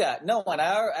 I get that. No, and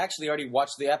I actually already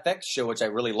watched the FX show, which I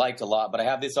really liked a lot. But I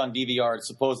have this on DVR.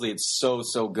 Supposedly, it's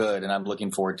so good, and I'm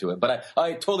looking forward to it. But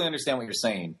I totally understand what you're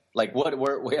saying. What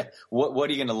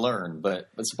are you going to learn? But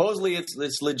supposedly,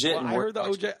 it's legit. Well, I heard the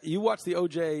OJ. You watched the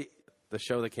OJ, the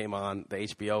show that came on, the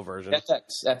HBO version.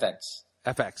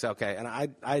 FX. Okay, and I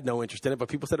had no interest in it, but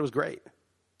people said it was great.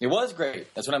 It was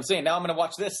great. That's what I'm saying. Now I'm going to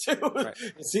watch this too. Right.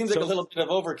 It seems like a little bit of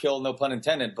overkill, no pun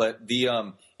intended, but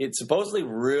it's supposedly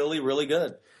really, really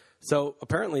good. So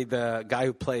apparently the guy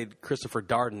who played Christopher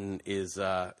Darden is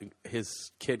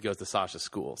his kid goes to Sasha's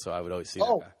school, so I would always see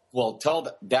that guy. Well,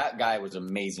 that guy was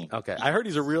amazing. Okay. I heard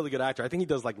he's a really good actor. I think he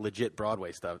does legit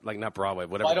Broadway stuff. Not Broadway,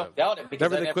 whatever. I don't doubt it.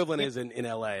 Whatever the equivalent is in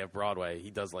LA of Broadway,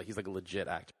 he's like a legit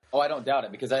actor. Oh, I don't doubt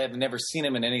it because I have never seen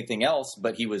him in anything else,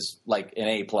 but he was an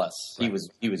A+. Right.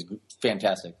 He was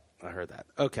fantastic. I heard that.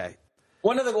 Okay.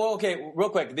 Real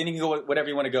quick, then you can go whatever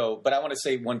you want to go, but I want to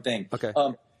say one thing. Okay.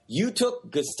 You took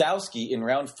Gostowski in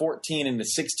round 14 in the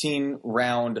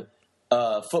 16-round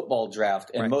football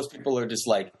draft, and most people are just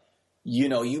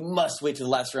you must wait to the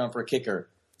last round for a kicker.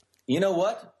 You know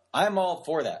what? I'm all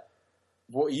for that.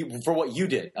 For what you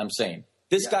did, I'm saying.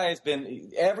 This guy has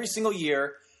been every single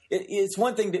year. It's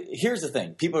one thing. Here's the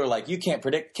thing. People are like, you can't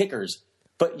predict kickers.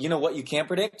 But you know what you can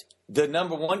predict? The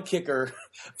number 1 kicker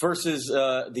versus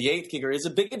the 8th kicker is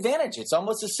a big advantage. It's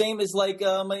almost the same as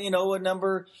a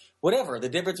number, whatever. The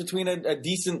difference between a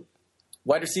decent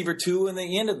wide receiver 2 and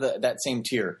the end of that same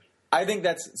tier. I think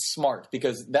that's smart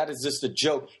because that is just a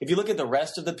joke. If you look at the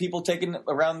rest of the people taken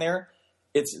around there,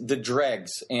 it's the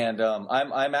dregs. And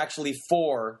I'm actually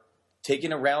for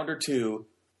taking a round or two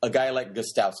a guy like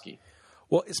Gostowski.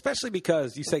 Well, especially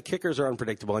because you say kickers are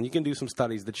unpredictable, and you can do some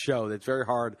studies that show that it's very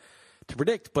hard to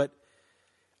predict, but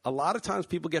a lot of times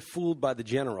people get fooled by the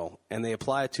general, and they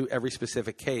apply it to every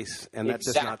specific case, and that's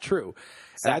just not true.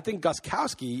 Exactly. And I think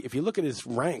Gostkowski, if you look at his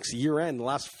ranks year-end, the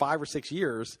last 5 or 6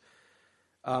 years,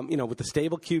 with the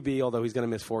stable QB, although he's going to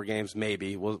miss 4 games,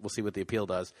 maybe. We'll see what the appeal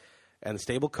does. And the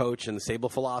stable coach and the stable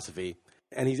philosophy,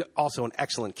 and he's also an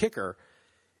excellent kicker,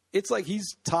 it's like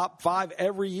he's top 5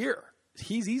 every year.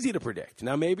 He's easy to predict.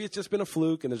 Now, maybe it's just been a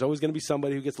fluke, and there's always going to be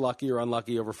somebody who gets lucky or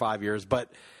unlucky over 5 years,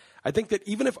 but I think that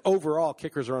even if overall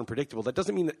kickers are unpredictable, that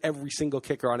doesn't mean that every single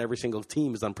kicker on every single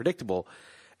team is unpredictable.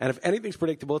 And if anything's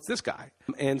predictable, it's this guy.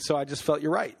 And so I just felt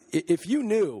you're right. If you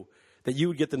knew that you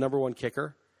would get the number 1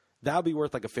 kicker, that would be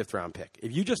worth like a 5th-round pick.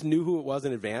 If you just knew who it was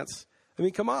in advance, I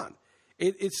mean, come on.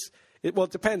 It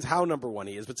depends how number 1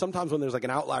 he is, but sometimes when there's like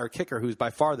an outlier kicker who's by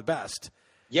far the best.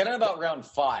 Yeah, not about round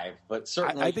 5, but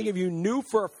certainly. I think if you knew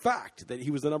for a fact that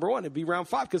he was the number 1, it'd be round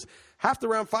 5 because half the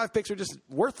round 5 picks are just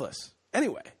worthless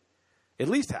anyway. At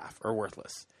least half are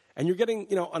worthless. And you're getting,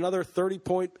 another 30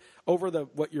 point over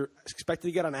what you're expected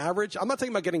to get on average. I'm not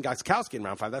talking about getting Gostkowski in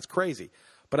round 5. That's crazy.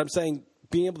 But I'm saying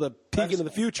being able to peek into the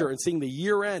future and seeing the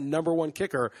year-end number 1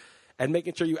 kicker and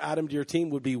making sure you add him to your team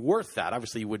would be worth that.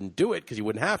 Obviously, you wouldn't do it because you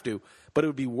wouldn't have to, but it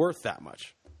would be worth that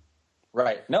much.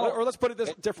 Right. No. Or let's put it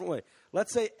this differently.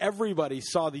 Let's say everybody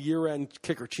saw the year-end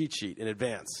kicker cheat sheet in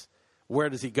advance. Where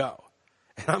does he go?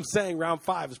 And I'm saying round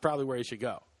 5 is probably where he should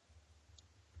go.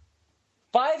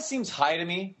 5 seems high to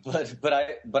me,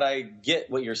 but I get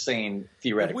what you're saying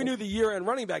theoretically. If we knew the year-end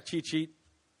running back cheat sheet,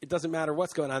 it doesn't matter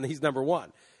what's going on. He's number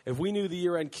 1. If we knew the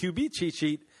year-end QB cheat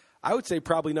sheet, I would say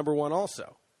probably number 1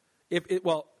 also.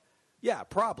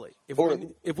 Probably. If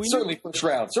we certainly first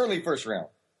round. Certainly first round.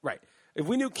 Right. If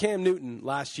we knew Cam Newton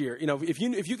last year, if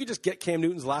you could just get Cam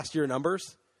Newton's last year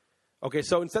numbers. Okay,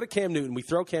 so instead of Cam Newton, we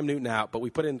throw Cam Newton out, but we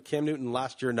put in Cam Newton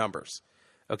last year numbers.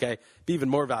 Okay, be even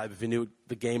more valuable if you knew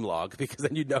the game log because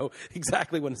then you'd know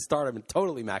exactly when to start him and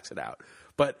totally max it out.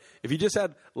 But if you just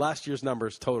had last year's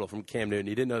numbers total from Cam Newton,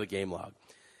 you didn't know the game log,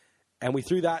 and we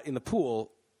threw that in the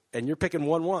pool, and you're picking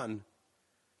 1-1,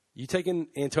 you taking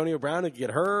Antonio Brown to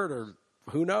get hurt or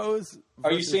who knows?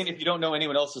 Are you saying if you don't know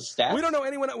anyone else's stats? We don't know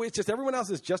anyone. It's just everyone else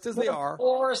is just as they are. Of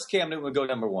course, Cam Newton would go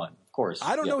number 1. Of course.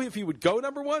 I don't know if he would go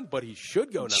number 1, but he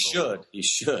should go number 1. He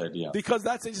should, yeah. Because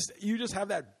you just have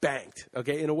that banked,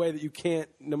 okay, in a way that you can't,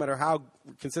 no matter how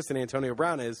consistent Antonio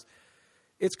Brown is,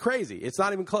 it's crazy. It's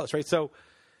not even close, right? So,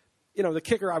 the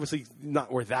kicker obviously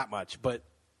not worth that much, but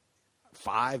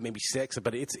 5, maybe 6,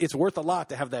 but it's worth a lot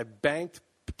to have that banked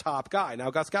top guy.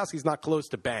 Now, Gostkowski's not close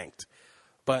to banked,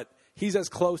 but he's as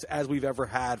close as we've ever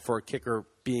had for a kicker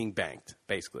being banked,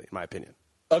 basically, in my opinion.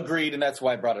 Agreed, and that's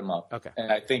why I brought him up. Okay.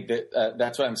 And I think that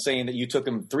that's what I'm saying, that you took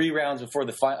him 2 rounds before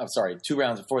the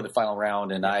final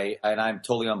round, and I'm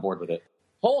totally on board with it.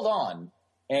 Hold on.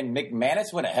 And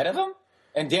McManus went ahead of him?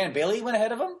 And Dan Bailey went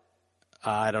ahead of him?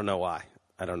 I don't know why.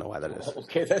 I don't know why that is.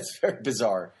 Okay, that's very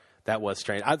bizarre. That was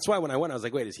strange. That's why when I went, I was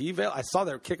like, wait, is he available? I saw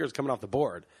their kickers coming off the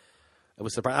board. It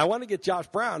was surprising. I wanted to get Josh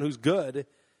Brown, who's good,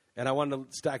 and I wanted to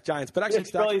stack Giants. But actually,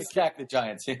 stack the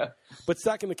Giants, yeah. But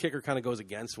stacking the kicker kind of goes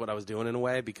against what I was doing in a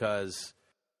way because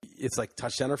it's like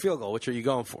touchdown or field goal. Which are you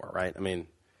going for, right? I mean,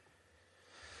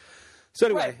 so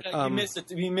anyway. Right,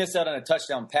 if you miss out on a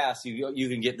touchdown pass, you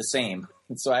can get the same.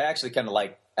 So I actually kind of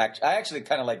like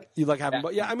you like having,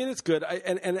 yeah. I mean, it's good.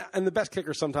 And the best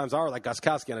kickers sometimes are like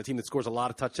Gostkowski on a team that scores a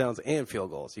lot of touchdowns and field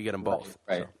goals. You get them both.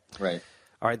 Right.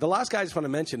 All right. The last guy I just want to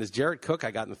mention is Jared Cook.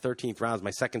 I got in the 13th round, my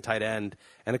second tight end,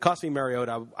 and it cost me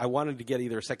Mariota. I wanted to get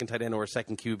either a second tight end or a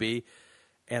second QB,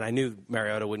 and I knew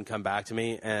Mariota wouldn't come back to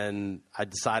me, and I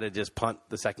decided to just punt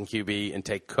the second QB and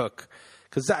take Cook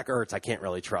because Zach Ertz I can't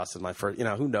really trust as my first.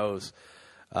 Who knows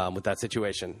with that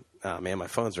situation. Man, my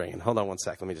phone's ringing. Hold on one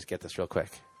sec. Let me just get this real quick.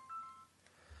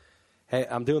 Hey,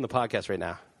 I'm doing the podcast right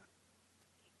now.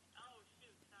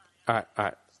 All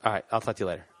right. I'll talk to you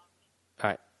later. All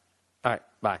right.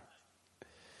 Bye.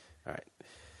 All right.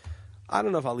 I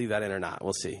don't know if I'll leave that in or not.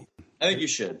 We'll see. I think you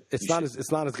should. It's not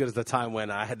as good as the time when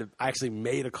I actually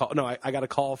made a call. No, I got a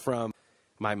call from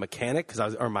my mechanic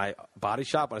or my body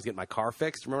shop when I was getting my car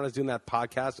fixed. Remember when I was doing that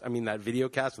that video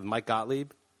cast with Mike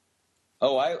Gottlieb?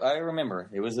 Oh, I remember.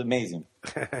 It was amazing.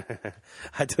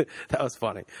 That was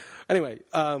funny. Anyway,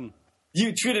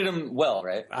 you treated him well,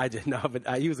 right? I did not,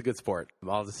 but he was a good sport.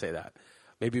 I'll just say that.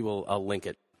 Maybe I'll link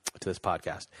it to this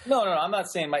podcast. No. I'm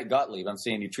not saying Mike Gottlieb. I'm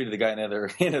saying you treated the guy on the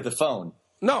other end of the phone.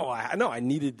 No, I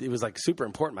needed. It was like super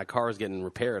important. My car was getting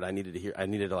repaired. I needed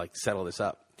to like settle this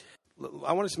up.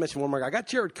 I wanted to mention one more guy. I got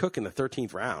Jared Cook in the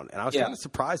 13th round, and I was kind of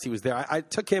surprised he was there. I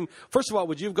took him. First of all,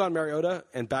 would you have gone Mariota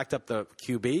and backed up the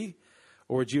QB,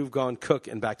 or would you have gone Cook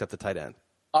and backed up the tight end?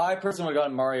 I personally would have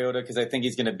gone Mariota because I think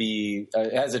he's going to be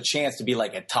has a chance to be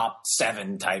like a top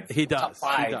 7 type, top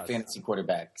 5 fantasy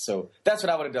quarterback. So that's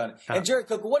what I would have done. And Jared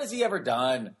Cook, what has he ever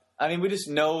done? I mean, we just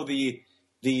know the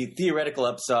theoretical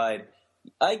upside.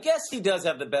 I guess he does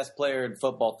have the best player in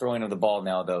football throwing of the ball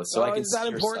now, though. So I can. Is that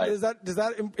important?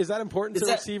 Is that important to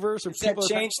receivers? Or people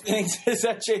change things? Does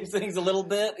that change things a little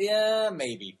bit? Yeah,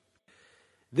 maybe.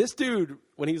 This dude,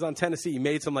 when he was on Tennessee, he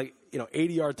made some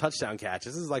 80-yard touchdown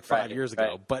catches. This is like 5 years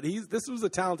ago, but this was a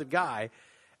talented guy.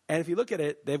 And if you look at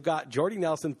it, they've got Jordy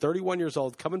Nelson, 31 years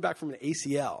old, coming back from an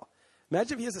ACL.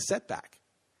 Imagine if he has a setback.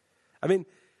 I mean,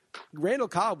 Randall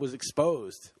Cobb was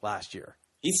exposed last year.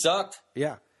 He sucked.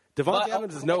 Yeah. Devontae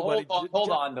Adams is nobody.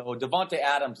 Hold on, though. Devontae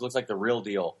Adams looks like the real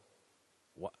deal.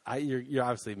 What? You're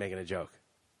obviously making a joke.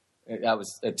 I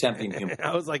was attempting humor.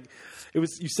 I was like,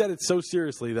 you said it so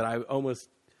seriously that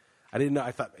I didn't know.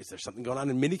 I thought, is there something going on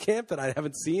in minicamp that I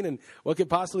haven't seen? And what could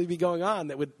possibly be going on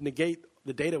that would negate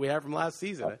the data we have from last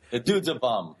season? The dude's a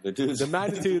bum. The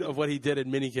magnitude of what he did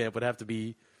in minicamp would have to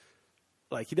be,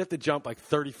 like, he'd have to jump like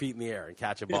 30 feet in the air and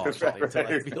catch a ball or something.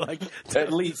 To be like,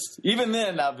 at least. Even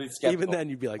then, I'd be skeptical. Even then,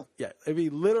 you'd be like, yeah. If he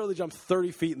literally jumped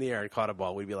 30 feet in the air and caught a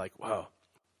ball, we'd be like, whoa.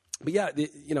 But yeah,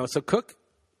 so Cook.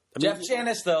 Jeff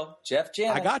Janis, though.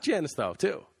 I got Janis, though,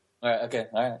 too. All right, okay,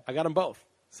 all right. I got them both.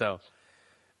 So,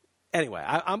 anyway,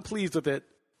 I'm pleased with it.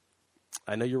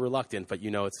 I know you're reluctant, but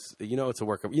it's a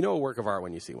work of art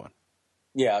when you see one.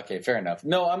 Yeah, okay, fair enough.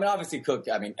 No, I mean, obviously Cook,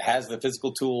 has the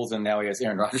physical tools, and now he has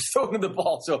Aaron Rodgers throwing the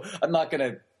ball, so I'm not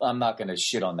gonna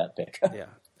shit on that pick. Yeah,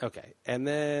 okay. And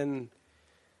then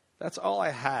that's all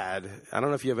I had. I don't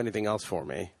know if you have anything else for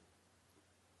me.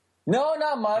 No,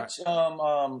 not much.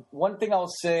 Right. One thing I'll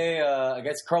say, I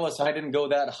guess Carlos Hyde didn't go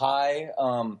that high.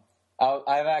 I'm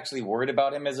actually worried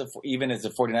about him even as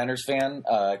a 49ers fan.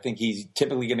 I think he's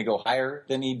typically going to go higher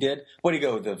than he did. What did he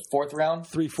go, the 4th round?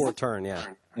 3-4 turn, yeah.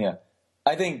 Yeah.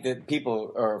 I think that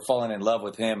people are falling in love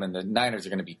with him, and the Niners are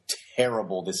going to be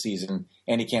terrible this season,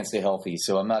 and he can't stay healthy.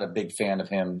 So I'm not a big fan of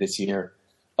him this year.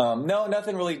 No,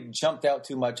 nothing really jumped out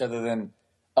too much other than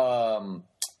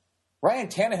Ryan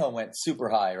Tannehill went super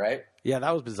high, right? Yeah,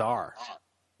 that was bizarre.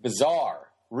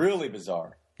 Really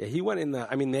bizarre. Yeah, he went in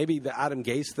maybe the Adam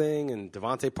Gase thing and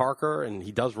Devontae Parker, and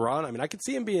he does run. I mean, I could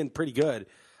see him being pretty good.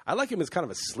 I like him as kind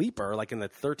of a sleeper, like in the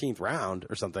 13th round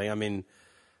or something. I mean,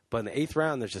 but in the 8th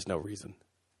round, there's just no reason.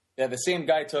 Yeah, the same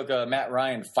guy took Matt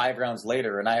Ryan 5 rounds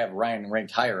later, and I have Ryan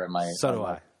ranked higher in my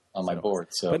on my board.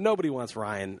 So, but nobody wants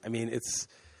Ryan. I mean,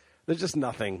 there's just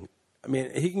nothing. I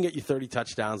mean, he can get you 30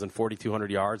 touchdowns and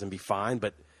 4,200 yards and be fine.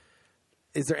 But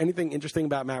is there anything interesting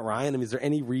about Matt Ryan? I mean, is there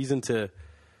any reason to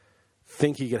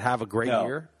think he could have a great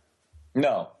year?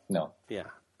 No. Yeah,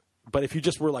 but if you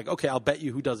just were like, okay, I'll bet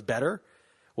you who does better.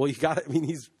 Well, he's got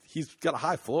a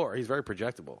high floor. He's very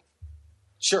projectable.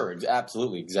 Sure,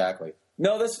 absolutely, exactly.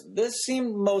 No, this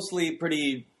seemed mostly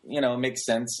pretty, makes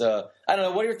sense. I don't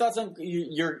know. What are your thoughts on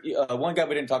your one guy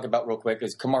we didn't talk about real quick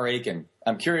is Kamar Aiken.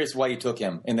 I'm curious why you took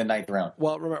him in the 9th round.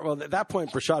 Well, at that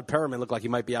point, Brashad Perriman looked like he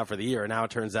might be out for the year, and now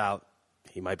it turns out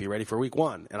he might be ready for week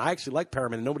 1. And I actually like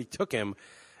Perriman, and nobody took him.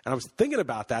 And I was thinking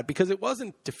about that because it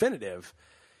wasn't definitive,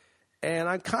 and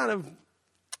I'm kind of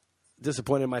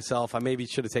disappointed in myself. I maybe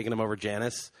should have taken him over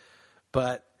Janis,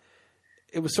 but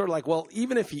it was sort of like, well,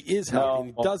 even if he is healthy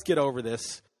and he does get over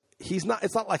this, it's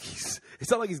not like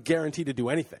he's guaranteed to do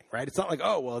anything, right? It's not like,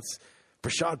 it's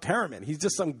Brashad Perriman. He's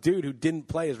just some dude who didn't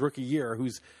play his rookie year.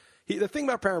 The thing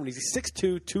about Perriman is he's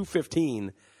 6'2",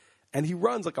 215, and he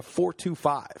runs like a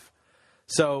 4.25.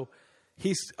 So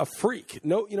he's a freak.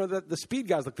 No, the speed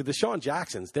guys like the Deshaun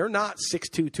Jacksons, they're not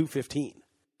 6'2", 215.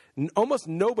 Almost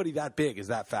nobody that big is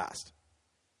that fast.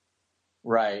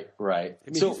 Right. I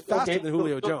mean, he's faster than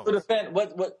Julio Jones. To defend,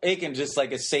 what Aiken just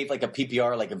like a safe, like a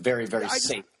PPR, like a very, very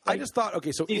safe. I just thought,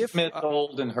 okay, so Steve Smith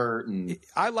old and hurt, and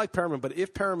I like Perriman, but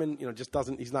if Perriman, just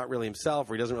doesn't, he's not really himself,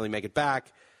 or he doesn't really make it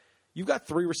back. You've got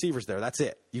 3 receivers there. That's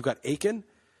it. You've got Aiken,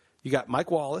 you got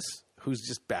Mike Wallace, who's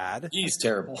just bad. He's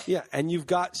terrible. Yeah, and you've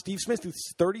got Steve Smith,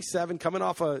 who's 37, coming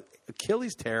off a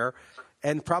Achilles tear,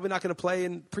 and probably not going to play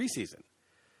in preseason.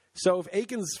 So if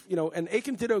Aiken's, and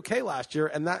Aiken did okay last year,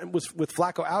 and that was with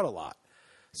Flacco out a lot.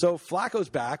 So if Flacco's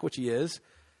back, which he is,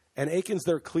 and Aiken's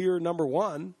their clear number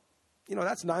 1,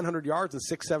 that's 900 yards and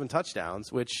 6-7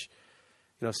 touchdowns, which,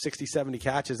 60, 70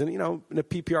 catches. And, in a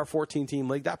PPR 14-team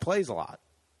league, that plays a lot.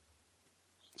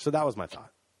 So that was my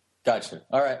thought. Gotcha.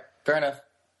 All right. Fair enough.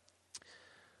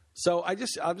 So I'm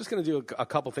just going to do a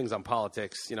couple things on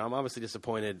politics. You know, I'm obviously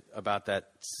disappointed about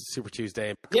that Super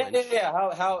Tuesday. Yeah.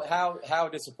 How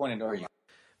disappointed are you?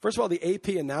 First of all, the AP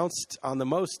announced on the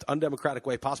most undemocratic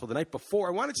way possible the night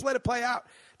before. Why don't you let it play out?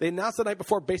 They announced the night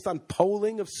before based on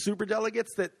polling of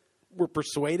superdelegates that were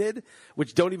persuaded,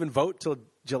 which don't even vote till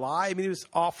July. I mean, it was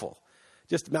awful.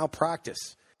 Just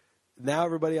malpractice. Now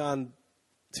everybody on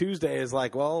Tuesday is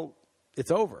like, well, it's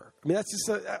over. I mean, that's just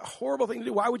a horrible thing to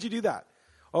do. Why would you do that?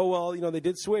 Oh, well, you know, they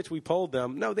did switch. We polled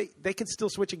them. No, they can still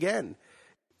switch again.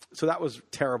 So that was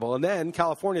terrible. And then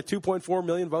California, 2.4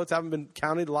 million votes haven't been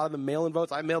counted. A lot of them mail-in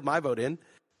votes. I mailed my vote in.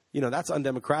 You know, that's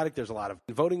undemocratic. There's a lot of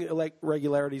voting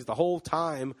irregularities the whole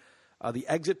time. The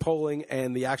exit polling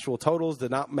and the actual totals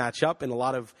did not match up in a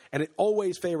lot of – and it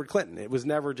always favored Clinton. It was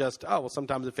never just, oh, well,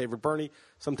 sometimes it favored Bernie,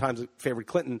 sometimes it favored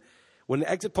Clinton. When the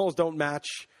exit polls don't match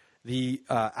the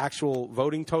actual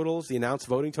voting totals, the announced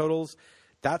voting totals,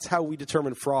 that's how we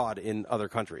determine fraud in other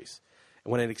countries.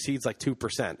 When it exceeds like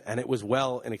 2%. And it was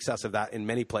well in excess of that in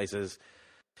many places.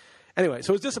 Anyway,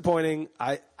 so it was disappointing.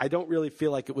 I don't really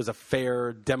feel like it was a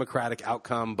fair democratic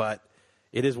outcome, but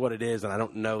it is what it is. And I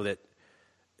don't know that,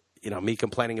 you know, me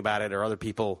complaining about it or other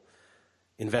people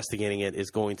investigating it is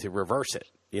going to reverse it.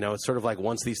 You know, it's sort of like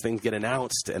once these things get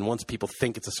announced and once people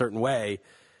think it's a certain way,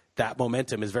 that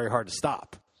momentum is very hard to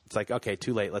stop. It's like, okay,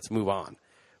 too late, let's move on,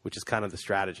 which is kind of the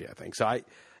strategy, I think. So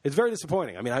it's very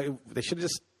disappointing. I mean, they should have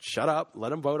just shut up, let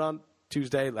them vote on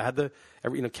Tuesday,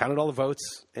 counted all the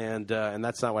votes, and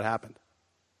that's not what happened.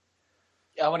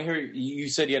 I want to hear you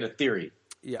said you had a theory.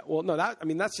 Yeah, well, no,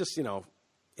 that's just, you know,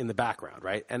 in the background,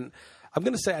 right? And I'm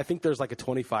going to say I think there's like a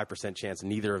 25% chance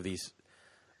neither of these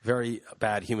very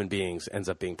bad human beings ends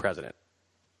up being president.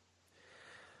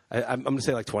 I'm going to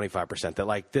say like 25%, that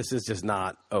like this is just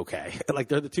not okay. Like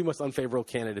they're the two most unfavorable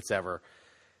candidates ever.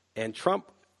 And Trump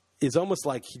is almost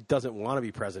like he doesn't want to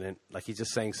be president. Like he's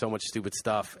just saying so much stupid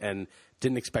stuff and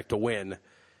didn't expect to win.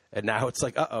 And now it's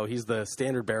like, he's the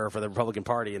standard bearer for the Republican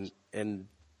Party and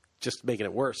just making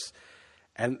it worse.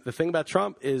 And the thing about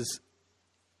Trump is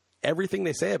everything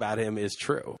they say about him is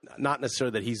true. Not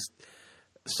necessarily that he's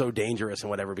so dangerous and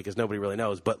whatever because nobody really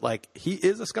knows, but like he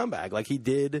is a scumbag. Like he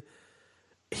did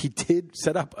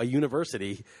set up a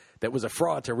university that was a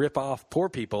fraud to rip off poor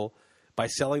people by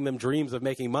selling them dreams of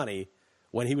making money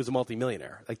when he was a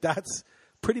multimillionaire. Like that's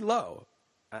pretty low.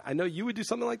 I know you would do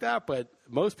something like that, but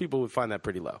most people would find that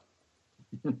pretty low.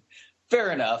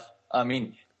 Fair enough. I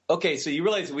mean, okay, so you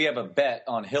realize we have a bet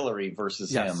on Hillary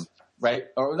versus him, right?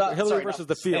 Or not Hillary versus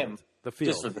the field. Him, the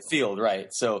field. Just for the field, right?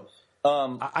 So,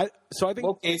 I think.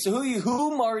 Okay, so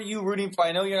whom are you rooting for?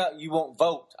 I know you won't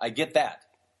vote. I get that,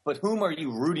 but whom are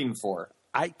you rooting for?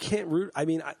 I can't root. I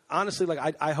mean, honestly,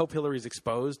 like I hope Hillary's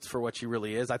exposed for what she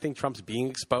really is. I think Trump's being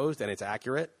exposed, and it's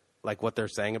accurate, like what they're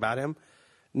saying about him.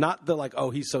 Not the like, oh,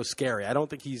 he's so scary. I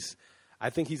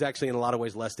think he's actually in a lot of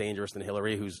ways less dangerous than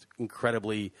Hillary, who's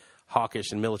incredibly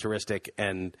hawkish and militaristic,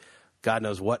 and God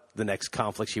knows what the next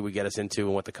conflict she would get us into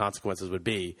and what the consequences would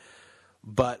be.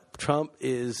 But Trump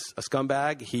is a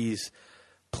scumbag. He's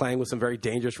playing with some very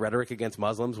dangerous rhetoric against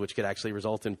Muslims, which could actually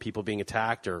result in people being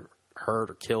attacked or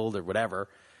hurt or killed or whatever.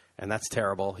 And that's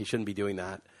terrible. He shouldn't be doing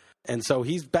that. And so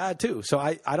he's bad too. So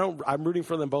I'm rooting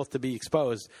for them both to be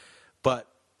exposed. But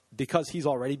because he's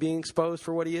already being exposed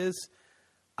for what he is,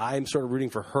 I'm sort of rooting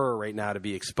for her right now to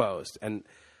be exposed. And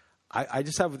I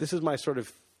just have, this is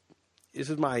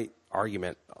my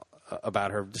argument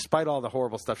about her, despite all the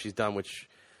horrible stuff she's done, which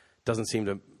doesn't seem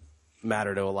to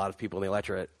matter to a lot of people in the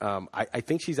electorate. I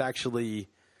think she's actually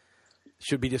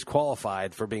should be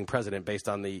disqualified for being president based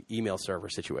on the email server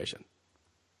situation.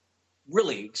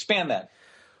 Really? Expand that.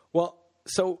 Well,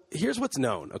 so here's what's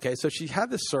known. Okay. So she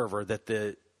had this server that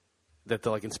the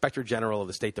like inspector general of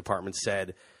the State Department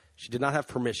said she did not have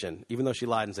permission, even though she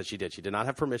lied and said she did. She did not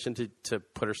have permission to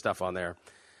put her stuff on there.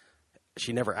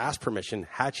 She never asked permission.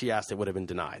 Had she asked, it would have been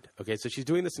denied. Okay. So she's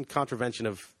doing this in contravention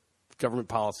of government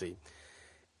policy.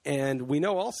 And we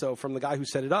know also from the guy who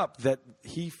set it up that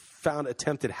he found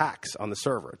attempted hacks on the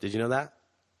server. Did you know that?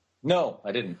 No,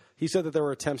 I didn't. He said that there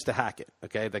were attempts to hack it.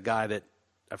 Okay. The guy that,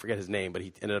 I forget his name, but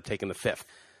he ended up taking the fifth.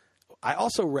 I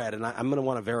also read, and I'm going to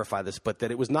want to verify this, but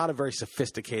that it was not a very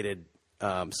sophisticated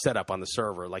setup on the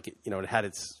server. Like, it had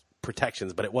its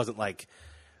protections, but it wasn't like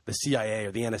the CIA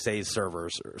or the NSA's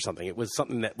servers or something. It was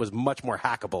something that was much more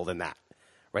hackable than that,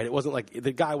 right? It wasn't like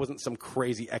the guy wasn't some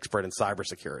crazy expert in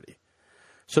cybersecurity,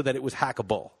 so that it was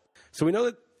hackable. So we know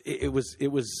that it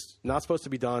was not supposed to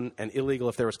be done and illegal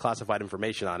if there was classified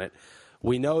information on it.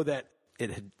 We know that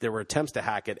there were attempts to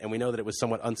hack it, and we know that it was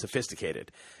somewhat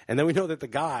unsophisticated. And then we know that the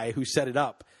guy who set it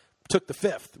up took the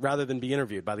fifth rather than be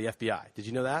interviewed by the FBI. Did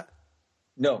you know that?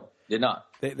 No, did not.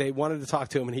 They wanted to talk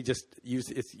to him, and he just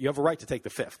used – you have a right to take the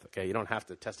fifth, okay? You don't have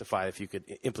to testify if you could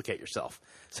implicate yourself.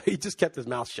 So he just kept his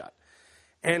mouth shut.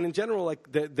 And in general,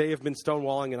 like, they have been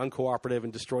stonewalling and uncooperative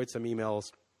and destroyed some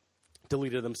emails,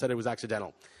 deleted them, said it was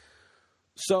accidental.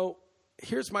 So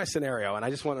here's my scenario, and I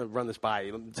just want to run this by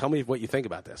you. Tell me what you think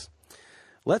about this.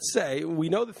 Let's say we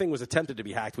know the thing was attempted to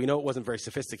be hacked. We know it wasn't very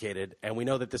sophisticated, and we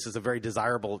know that this is a very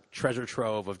desirable treasure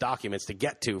trove of documents to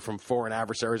get to from foreign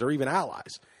adversaries or even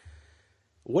allies.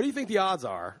 What do you think the odds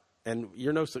are? And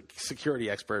you're no security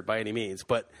expert by any means,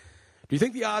 but do you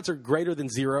think the odds are greater than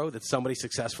 0 that somebody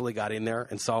successfully got in there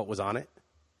and saw what was on it?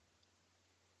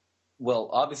 Well,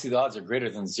 obviously the odds are greater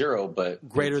than 0, but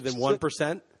greater than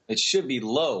 1%? It should be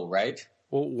low, right?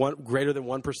 Well, greater than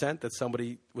 1% that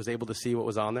somebody was able to see what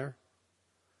was on there?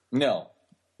 No.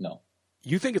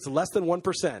 You think it's less than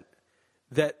 1%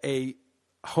 that a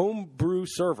homebrew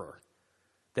server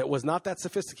that was not that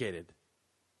sophisticated,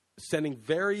 sending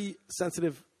very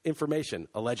sensitive information,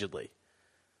 allegedly,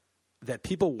 that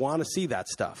people want to see that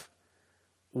stuff,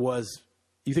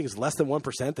 you think it's less than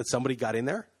 1% that somebody got in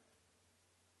there?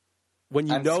 When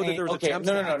you know that there was attempts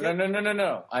to hack it?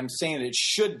 No. I'm saying that it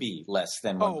should be less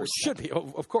than 1%. Oh, it should be,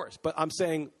 of course. But I'm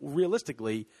saying,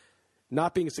 realistically,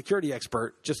 not being a security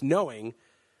expert, just knowing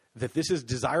that this is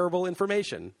desirable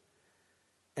information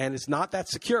and it's not that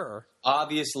secure.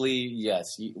 Obviously, yes.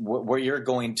 Where you're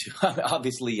going to,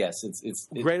 obviously, yes. It's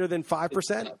greater than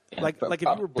 5%? Like if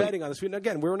you were betting on this.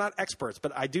 Again, we're not experts,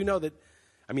 but I do know that,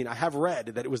 I mean, I have read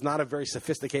that it was not a very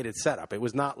sophisticated setup. It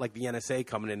was not like the NSA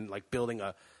coming in, like building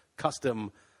a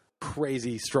custom,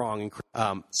 crazy, strong.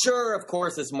 Sure, of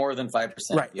course, it's more than 5%.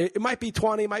 Right. It might be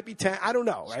 20, it might be 10. I don't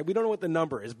know. Right. We don't know what the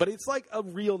number is, but it's like a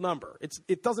real number.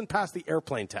 It doesn't pass the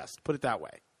airplane test. Put it that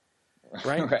way.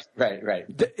 Right. right.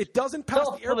 It doesn't pass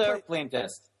the airplane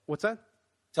test. What's that?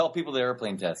 Tell people the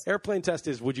airplane test. Airplane test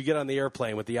is, would you get on the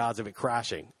airplane with the odds of it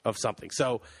crashing of something?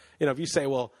 So, if you say,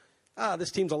 well,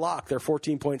 this team's a lock, they're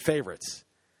 14-point favorites.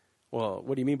 Well,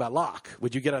 what do you mean by lock?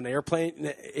 Would you get on an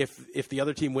airplane if the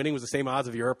other team winning was the same odds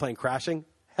of your airplane crashing?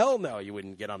 Hell no, you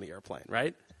wouldn't get on the airplane,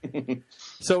 right?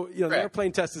 So, the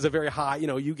airplane test is a very high,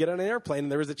 you get on an airplane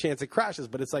and there is a chance it crashes,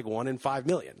 but it's like 1 in 5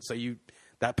 million. So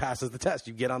that passes the test.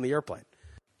 You get on the airplane.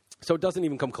 So it doesn't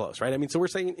even come close, right? I mean, so we're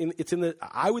saying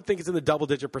I would think it's in the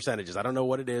double-digit percentages. I don't know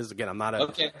what it is. Again, I'm not a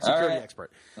security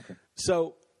expert. Okay.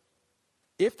 So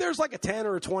if there's like a 10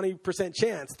 or a 20%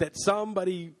 chance that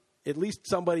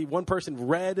one person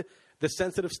read the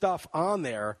sensitive stuff on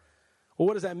there, well,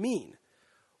 what does that mean?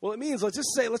 Well, it means, let's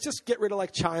just get rid of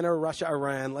like China, Russia,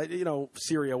 Iran,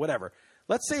 Syria, whatever.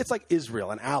 Let's say it's like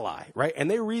Israel, an ally, right? And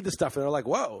they read the stuff and they're like,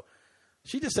 whoa,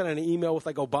 she just sent an email with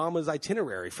like Obama's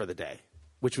itinerary for the day,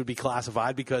 which would be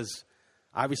classified because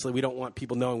obviously we don't want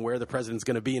people knowing where the president's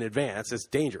going to be in advance. It's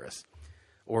dangerous.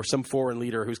 Or some foreign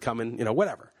leader who's coming,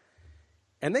 whatever.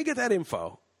 And they get that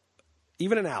info,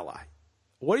 even an ally.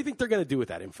 What do you think they're going to do with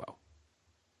that info?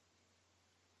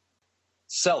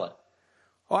 Sell it.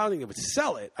 Oh, I don't think they would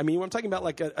sell it. I mean, I'm talking about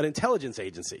like an intelligence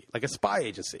agency, like a spy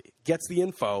agency, gets the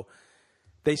info.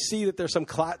 They see that there's some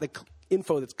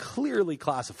info that's clearly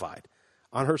classified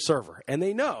on her server, and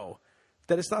they know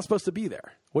that it's not supposed to be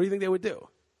there. What do you think they would do?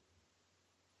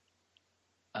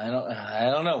 I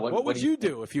don't know. What would you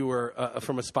do if you were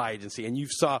from a spy agency and you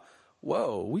saw,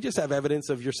 whoa, we just have evidence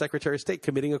of your Secretary of State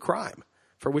committing a crime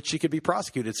for which she could be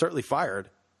prosecuted, certainly fired?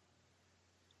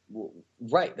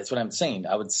 Right. That's what I'm saying.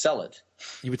 I would sell it.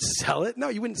 You would sell it? No,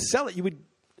 you wouldn't sell it.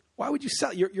 Why would you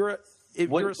sell it? You're a spy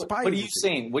agency. What are you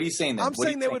saying? What are you saying then? I'm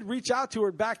saying they would reach out to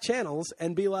her back channels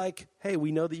and be like, hey,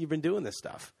 we know that you've been doing this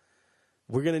stuff.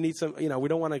 We're going to need some, we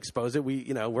don't want to expose it.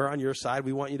 We're on your side.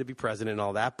 We want you to be president and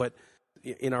all that. But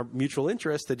in our mutual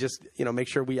interest to just, make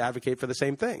sure we advocate for the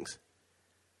same things.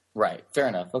 Right. Fair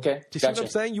enough. Okay. Do you see what I'm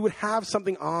saying? You would have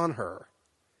something on her.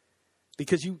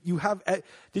 Because you have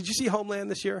 – did you see Homeland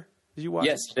this year? Did you watch it?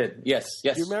 Yes, I did. Yes.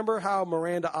 Do you remember how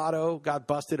Miranda Otto got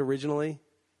busted originally?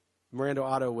 Miranda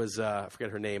Otto was I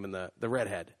forget her name, and the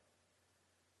redhead.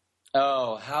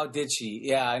 Oh, how did she?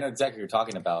 Yeah, I know exactly what you're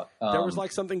talking about. There was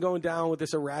like something going down with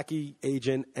this Iraqi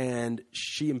agent, and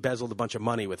she embezzled a bunch of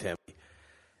money with him.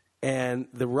 And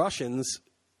the Russians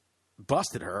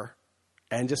busted her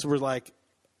and just were like,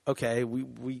 okay,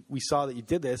 we saw that you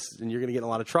did this, and you're going to get in a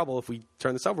lot of trouble if we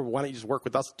turn this over. But why don't you just work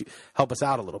with us to help us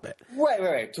out a little bit?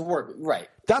 Right. To work, right.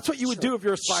 That's what you would do if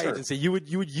you're a spy agency. You would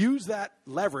use that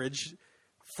leverage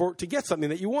to get something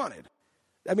that you wanted.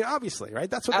 I mean, obviously, right?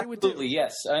 That's what they would do. Absolutely,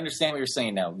 yes. I understand what you're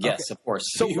saying now. Yes, okay. Of course.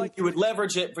 So you would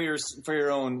leverage it for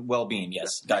your own well-being.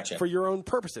 Yes, gotcha. For your own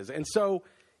purposes. And so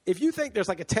if you think there's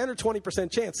like a 10 or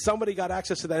 20% chance somebody got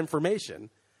access to that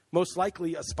information most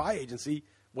likely a spy agency,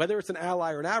 whether it's an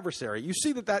ally or an adversary, you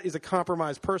see that is a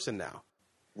compromised person now.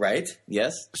 Right.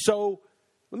 Yes. So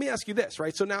let me ask you this,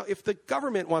 right? So now if the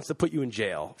government wants to put you in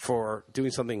jail for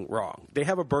doing something wrong, they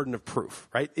have a burden of proof,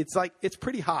 right? It's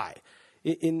pretty high.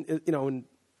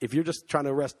 If you're just trying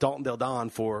to arrest Dalton Del Don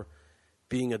for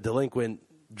being a delinquent,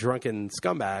 drunken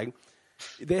scumbag,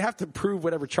 they have to prove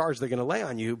whatever charge they're going to lay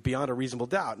on you beyond a reasonable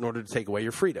doubt in order to take away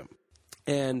your freedom.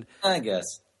 And I guess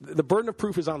the burden of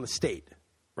proof is on the state,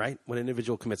 right, when an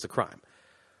individual commits a crime.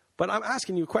 But I'm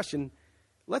asking you a question.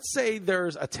 Let's say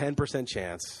there's a 10%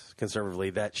 chance,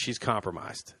 conservatively, that she's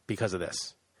compromised because of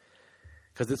this,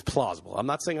 because it's plausible. I'm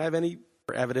not saying I have any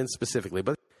evidence specifically,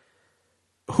 but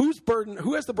who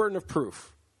has the burden of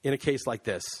proof in a case like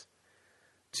this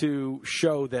to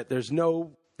show that there's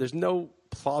no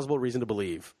plausible reason to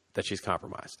believe that she's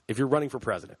compromised if you're running for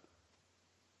president?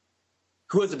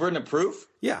 Who has the burden of proof?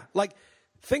 Yeah,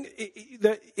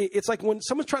 it's like when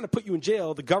someone's trying to put you in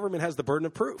jail, the government has the burden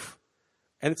of proof,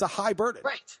 and it's a high burden.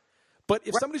 Right. But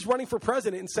if somebody's running for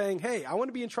president and saying, "Hey, I want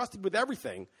to be entrusted with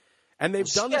everything," and they've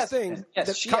done this thing,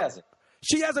 she has it.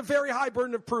 She has a very high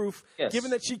burden of proof, yes,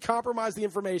 given that she compromised the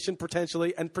information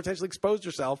potentially exposed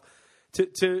herself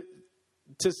to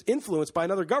influence by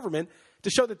another government to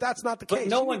show that that's not the case.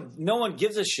 But no one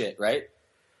gives a shit, right?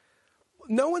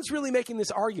 No one's really making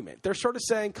this argument. They're sort of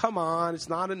saying, come on, it's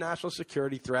not a national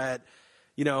security threat.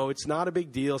 It's not a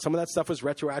big deal. Some of that stuff was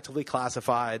retroactively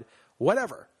classified,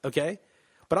 whatever, okay?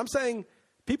 But I'm saying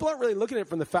people aren't really looking at it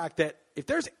from the fact that if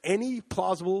there's any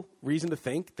plausible reason to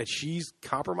think that she's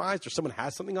compromised or someone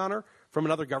has something on her from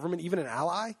another government, even an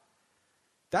ally,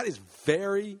 that is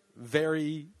very,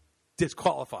 very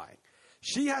disqualifying.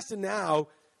 She has to now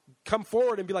come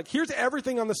forward and be like, here's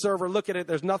everything on the server. Look at it.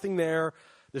 There's nothing there.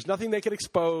 There's nothing they could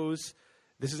expose.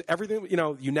 This is everything.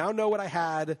 You now know what I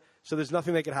had, so there's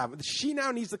nothing they could have. She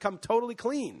now needs to come totally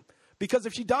clean, because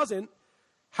if she doesn't,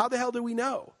 how the hell do we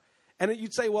know? And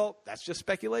you'd say, well, that's just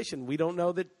speculation. We don't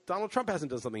know that Donald Trump hasn't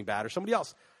done something bad or somebody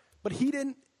else. But he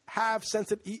didn't have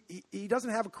he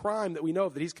doesn't have a crime that we know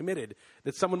of that he's committed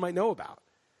that someone might know about.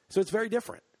 So it's very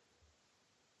different.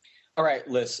 All right,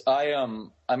 Liss.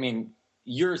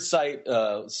 Your site,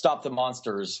 Stop the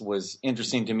Monsters, was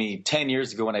interesting to me 10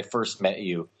 years ago when I first met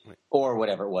you, or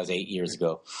whatever it was, 8 years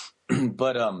ago.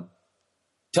 But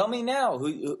tell me now,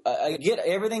 I get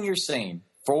everything you're saying,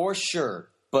 for sure.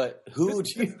 But who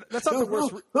is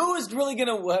really going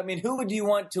to, who would you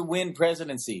want to win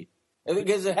presidency?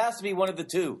 Because it has to be one of the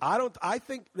two. I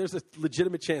think there's a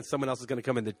legitimate chance someone else is going to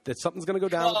come in, that something's going to go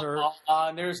down with her.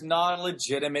 There's not a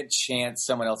legitimate chance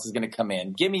someone else is going to come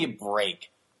in. Give me a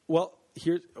break. Well,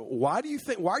 why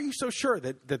are you so sure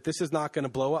that this is not going to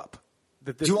blow up?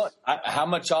 How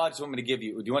much odds do you want me to give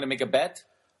you? Do you want to make a bet?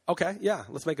 Okay, yeah,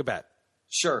 let's make a bet.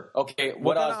 Sure. Okay.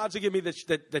 What kind of odds do you give me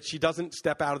that she doesn't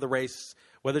step out of the race,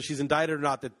 whether she's indicted or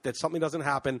not, that something doesn't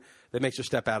happen that makes her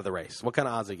step out of the race? What kind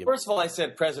of odds do you give me? First of all, I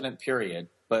said president, period.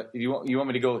 But you want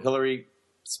me to go Hillary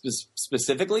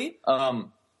specifically? Look,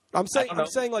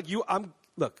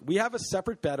 we have a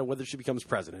separate bet on whether she becomes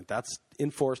president. That's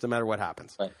enforced no matter what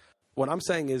happens. Right. What I'm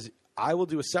saying is I will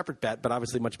do a separate bet, but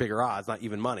obviously much bigger odds, not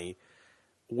even money,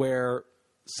 where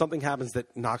something happens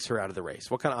that knocks her out of the race.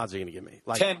 What kind of odds are you going to give me?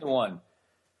 10-1.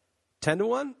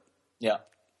 10-1? Yeah.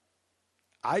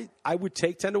 I would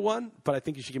take 10-1, but I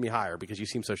think you should give me higher because you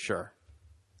seem so sure.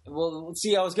 Well,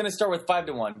 see, I was going to start with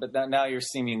 5-1, but now you're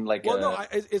seeming like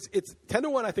it's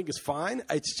 10-1. I think is fine.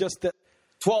 It's just that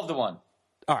 12-1.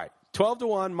 All right,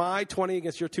 12-1. My 20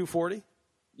 against your 240.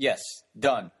 Yes,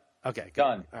 done. Okay, good.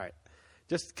 Done. All right,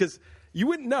 just because you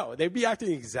wouldn't know, they'd be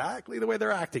acting exactly the way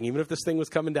they're acting, even if this thing was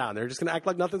coming down. They're just going to act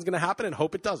like nothing's going to happen and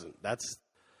hope it doesn't. I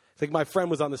think my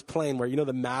friend was on this plane where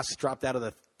the mask dropped out of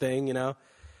the thing,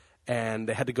 and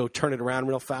they had to go turn it around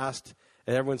real fast,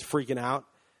 and everyone's freaking out.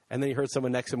 And then you heard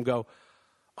someone next to him go,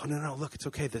 "Oh, no, look, it's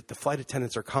okay. The flight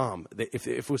attendants are calm. If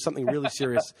it was something really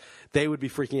serious, they would be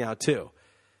freaking out too."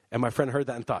 And my friend heard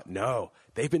that and thought, no,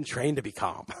 they've been trained to be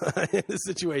calm in this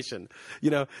situation.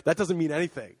 That doesn't mean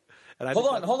anything. And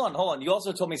hold on. You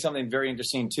also told me something very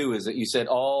interesting too, is that you said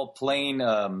all plane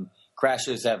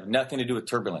crashes have nothing to do with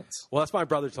turbulence. Well, that's what my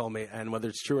brother told me. And whether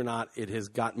it's true or not, it has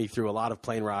gotten me through a lot of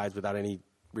plane rides without any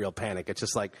real panic. It's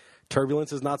just like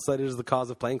turbulence is not cited as the cause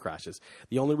of plane crashes.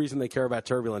 The only reason they care about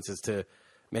turbulence is to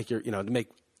make to make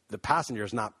the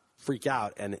passengers not freak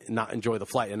out and not enjoy the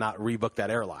flight and not rebook that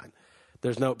airline.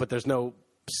 There's no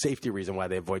safety reason why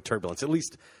they avoid turbulence. At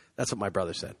least that's what my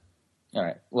brother said. All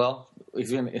right. Well,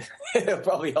 it'll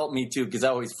probably help me too, because I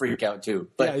always freak out too.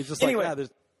 But yeah, he's just anyway,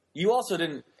 you also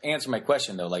didn't answer my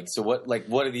question though. What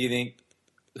do you think?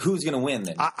 who's going to win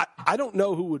then? I don't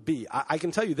know who would be. I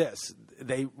can tell you this.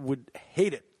 They would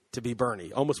hate it to be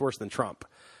Bernie, almost worse than Trump,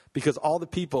 because all the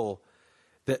people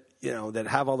that, that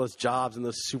have all those jobs and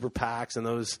those super PACs and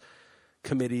those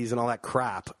committees and all that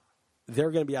crap,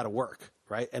 they're going to be out of work,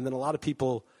 right? And then a lot of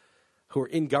people who are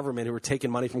in government who are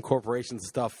taking money from corporations and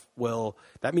stuff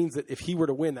that means that if he were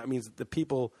to win, that means that the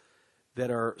people that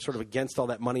are sort of against all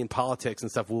that money in politics and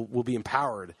stuff will be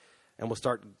empowered and will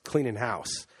start cleaning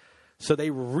house. So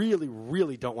they really,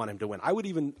 really don't want him to win. I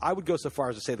would go so far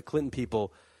as to say the Clinton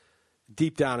people,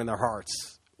 deep down in their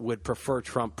hearts, would prefer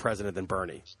Trump president than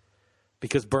Bernie,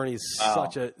 because Bernie's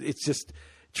it's just,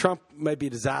 Trump might be a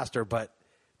disaster, but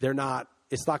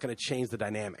it's not going to change the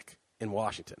dynamic in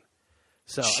Washington.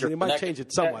 So sure. It might change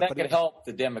it somewhat. That could help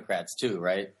the Democrats too,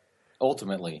 right?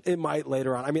 Ultimately, it might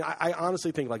later on. I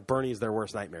honestly think like Bernie is their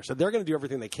worst nightmare. So they're going to do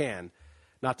everything they can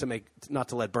not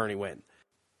to let Bernie win.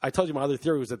 I told you my other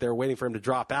theory was that they were waiting for him to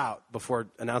drop out before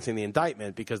announcing the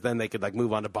indictment, because then they could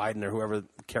move on to Biden or whoever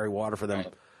carry water for them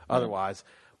otherwise.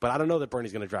 But I don't know that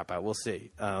Bernie's going to drop out. We'll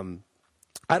see.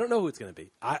 I don't know who it's going to be.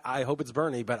 I hope it's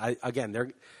Bernie, but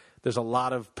there's a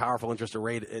lot of powerful interest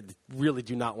that really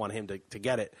do not want him to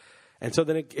get it. And so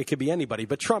then it could be anybody.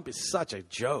 But Trump is such a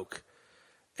joke.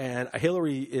 And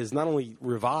Hillary is not only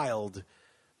reviled,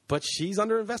 but she's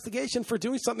under investigation for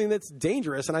doing something that's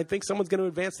dangerous. And I think someone's going to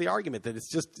advance the argument that it's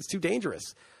too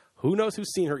dangerous. Who knows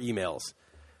who's seen her emails?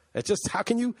 It's just, how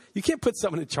can you can't put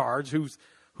someone in charge whose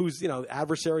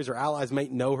adversaries or allies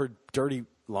might know her dirty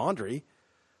laundry.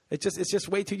 It's just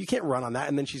way too, you can't run on that.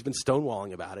 And then she's been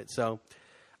stonewalling about it. So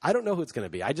I don't know who it's going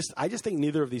to be. I just think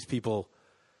neither of these people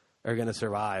are going to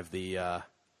survive the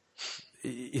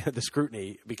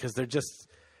scrutiny, because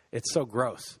it's so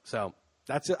gross. So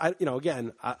that's it.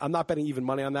 Again, I'm not betting even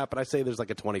money on that, but I say there's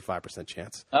like a 25%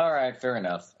 chance. All right, fair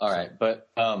enough. All right, but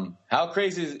how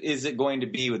crazy is it going to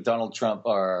be with Donald Trump,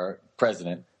 our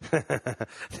president?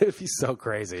 It'd be so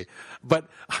crazy. But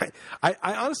I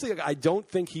honestly, I don't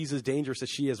think he's as dangerous as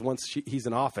she is once he's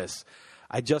in office.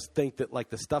 I just think that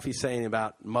the stuff he's saying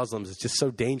about Muslims is just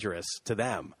so dangerous to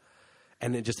them,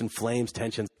 and it just inflames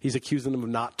tensions. He's accusing them of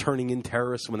not turning in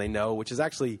terrorists when they know, which is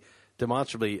actually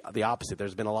demonstrably the opposite.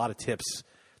 There's been a lot of tips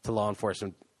to law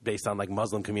enforcement based on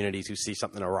Muslim communities who see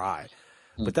something awry.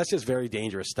 But that's just very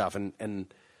dangerous stuff.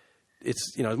 And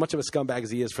it's, as much of a scumbag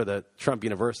as he is for the Trump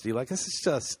University, this is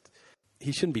just,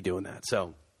 he shouldn't be doing that.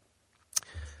 So,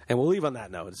 and we'll leave on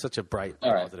that note. It's such a bright,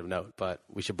 positive note, but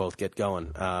we should both get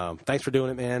going. Thanks for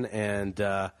doing it, man.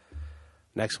 And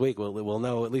next week we'll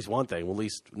know at least one thing. We'll at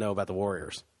least know about the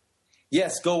Warriors.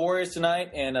 Yes, go Warriors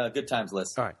tonight, and good times, Liss.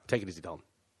 All right, take it easy, Dalton.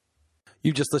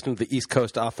 You just listened to the East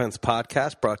Coast Offense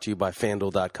podcast, brought to you by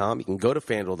FanDuel.com. You can go to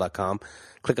FanDuel.com,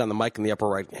 click on the mic in the upper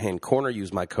right-hand corner,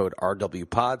 use my code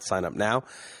RWPOD, sign up now.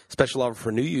 Special offer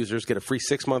for new users, get a free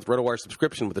 6-month RotoWire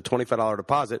subscription with a $25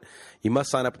 deposit. You must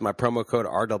sign up with my promo code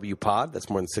RWPOD. That's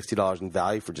more than $60 in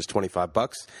value for just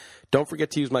 $25. Don't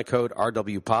forget to use my code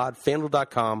RWPOD,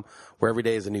 FanDuel.com, where every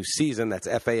day is a new season. That's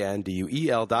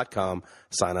FanDuel.com.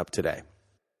 Sign up today.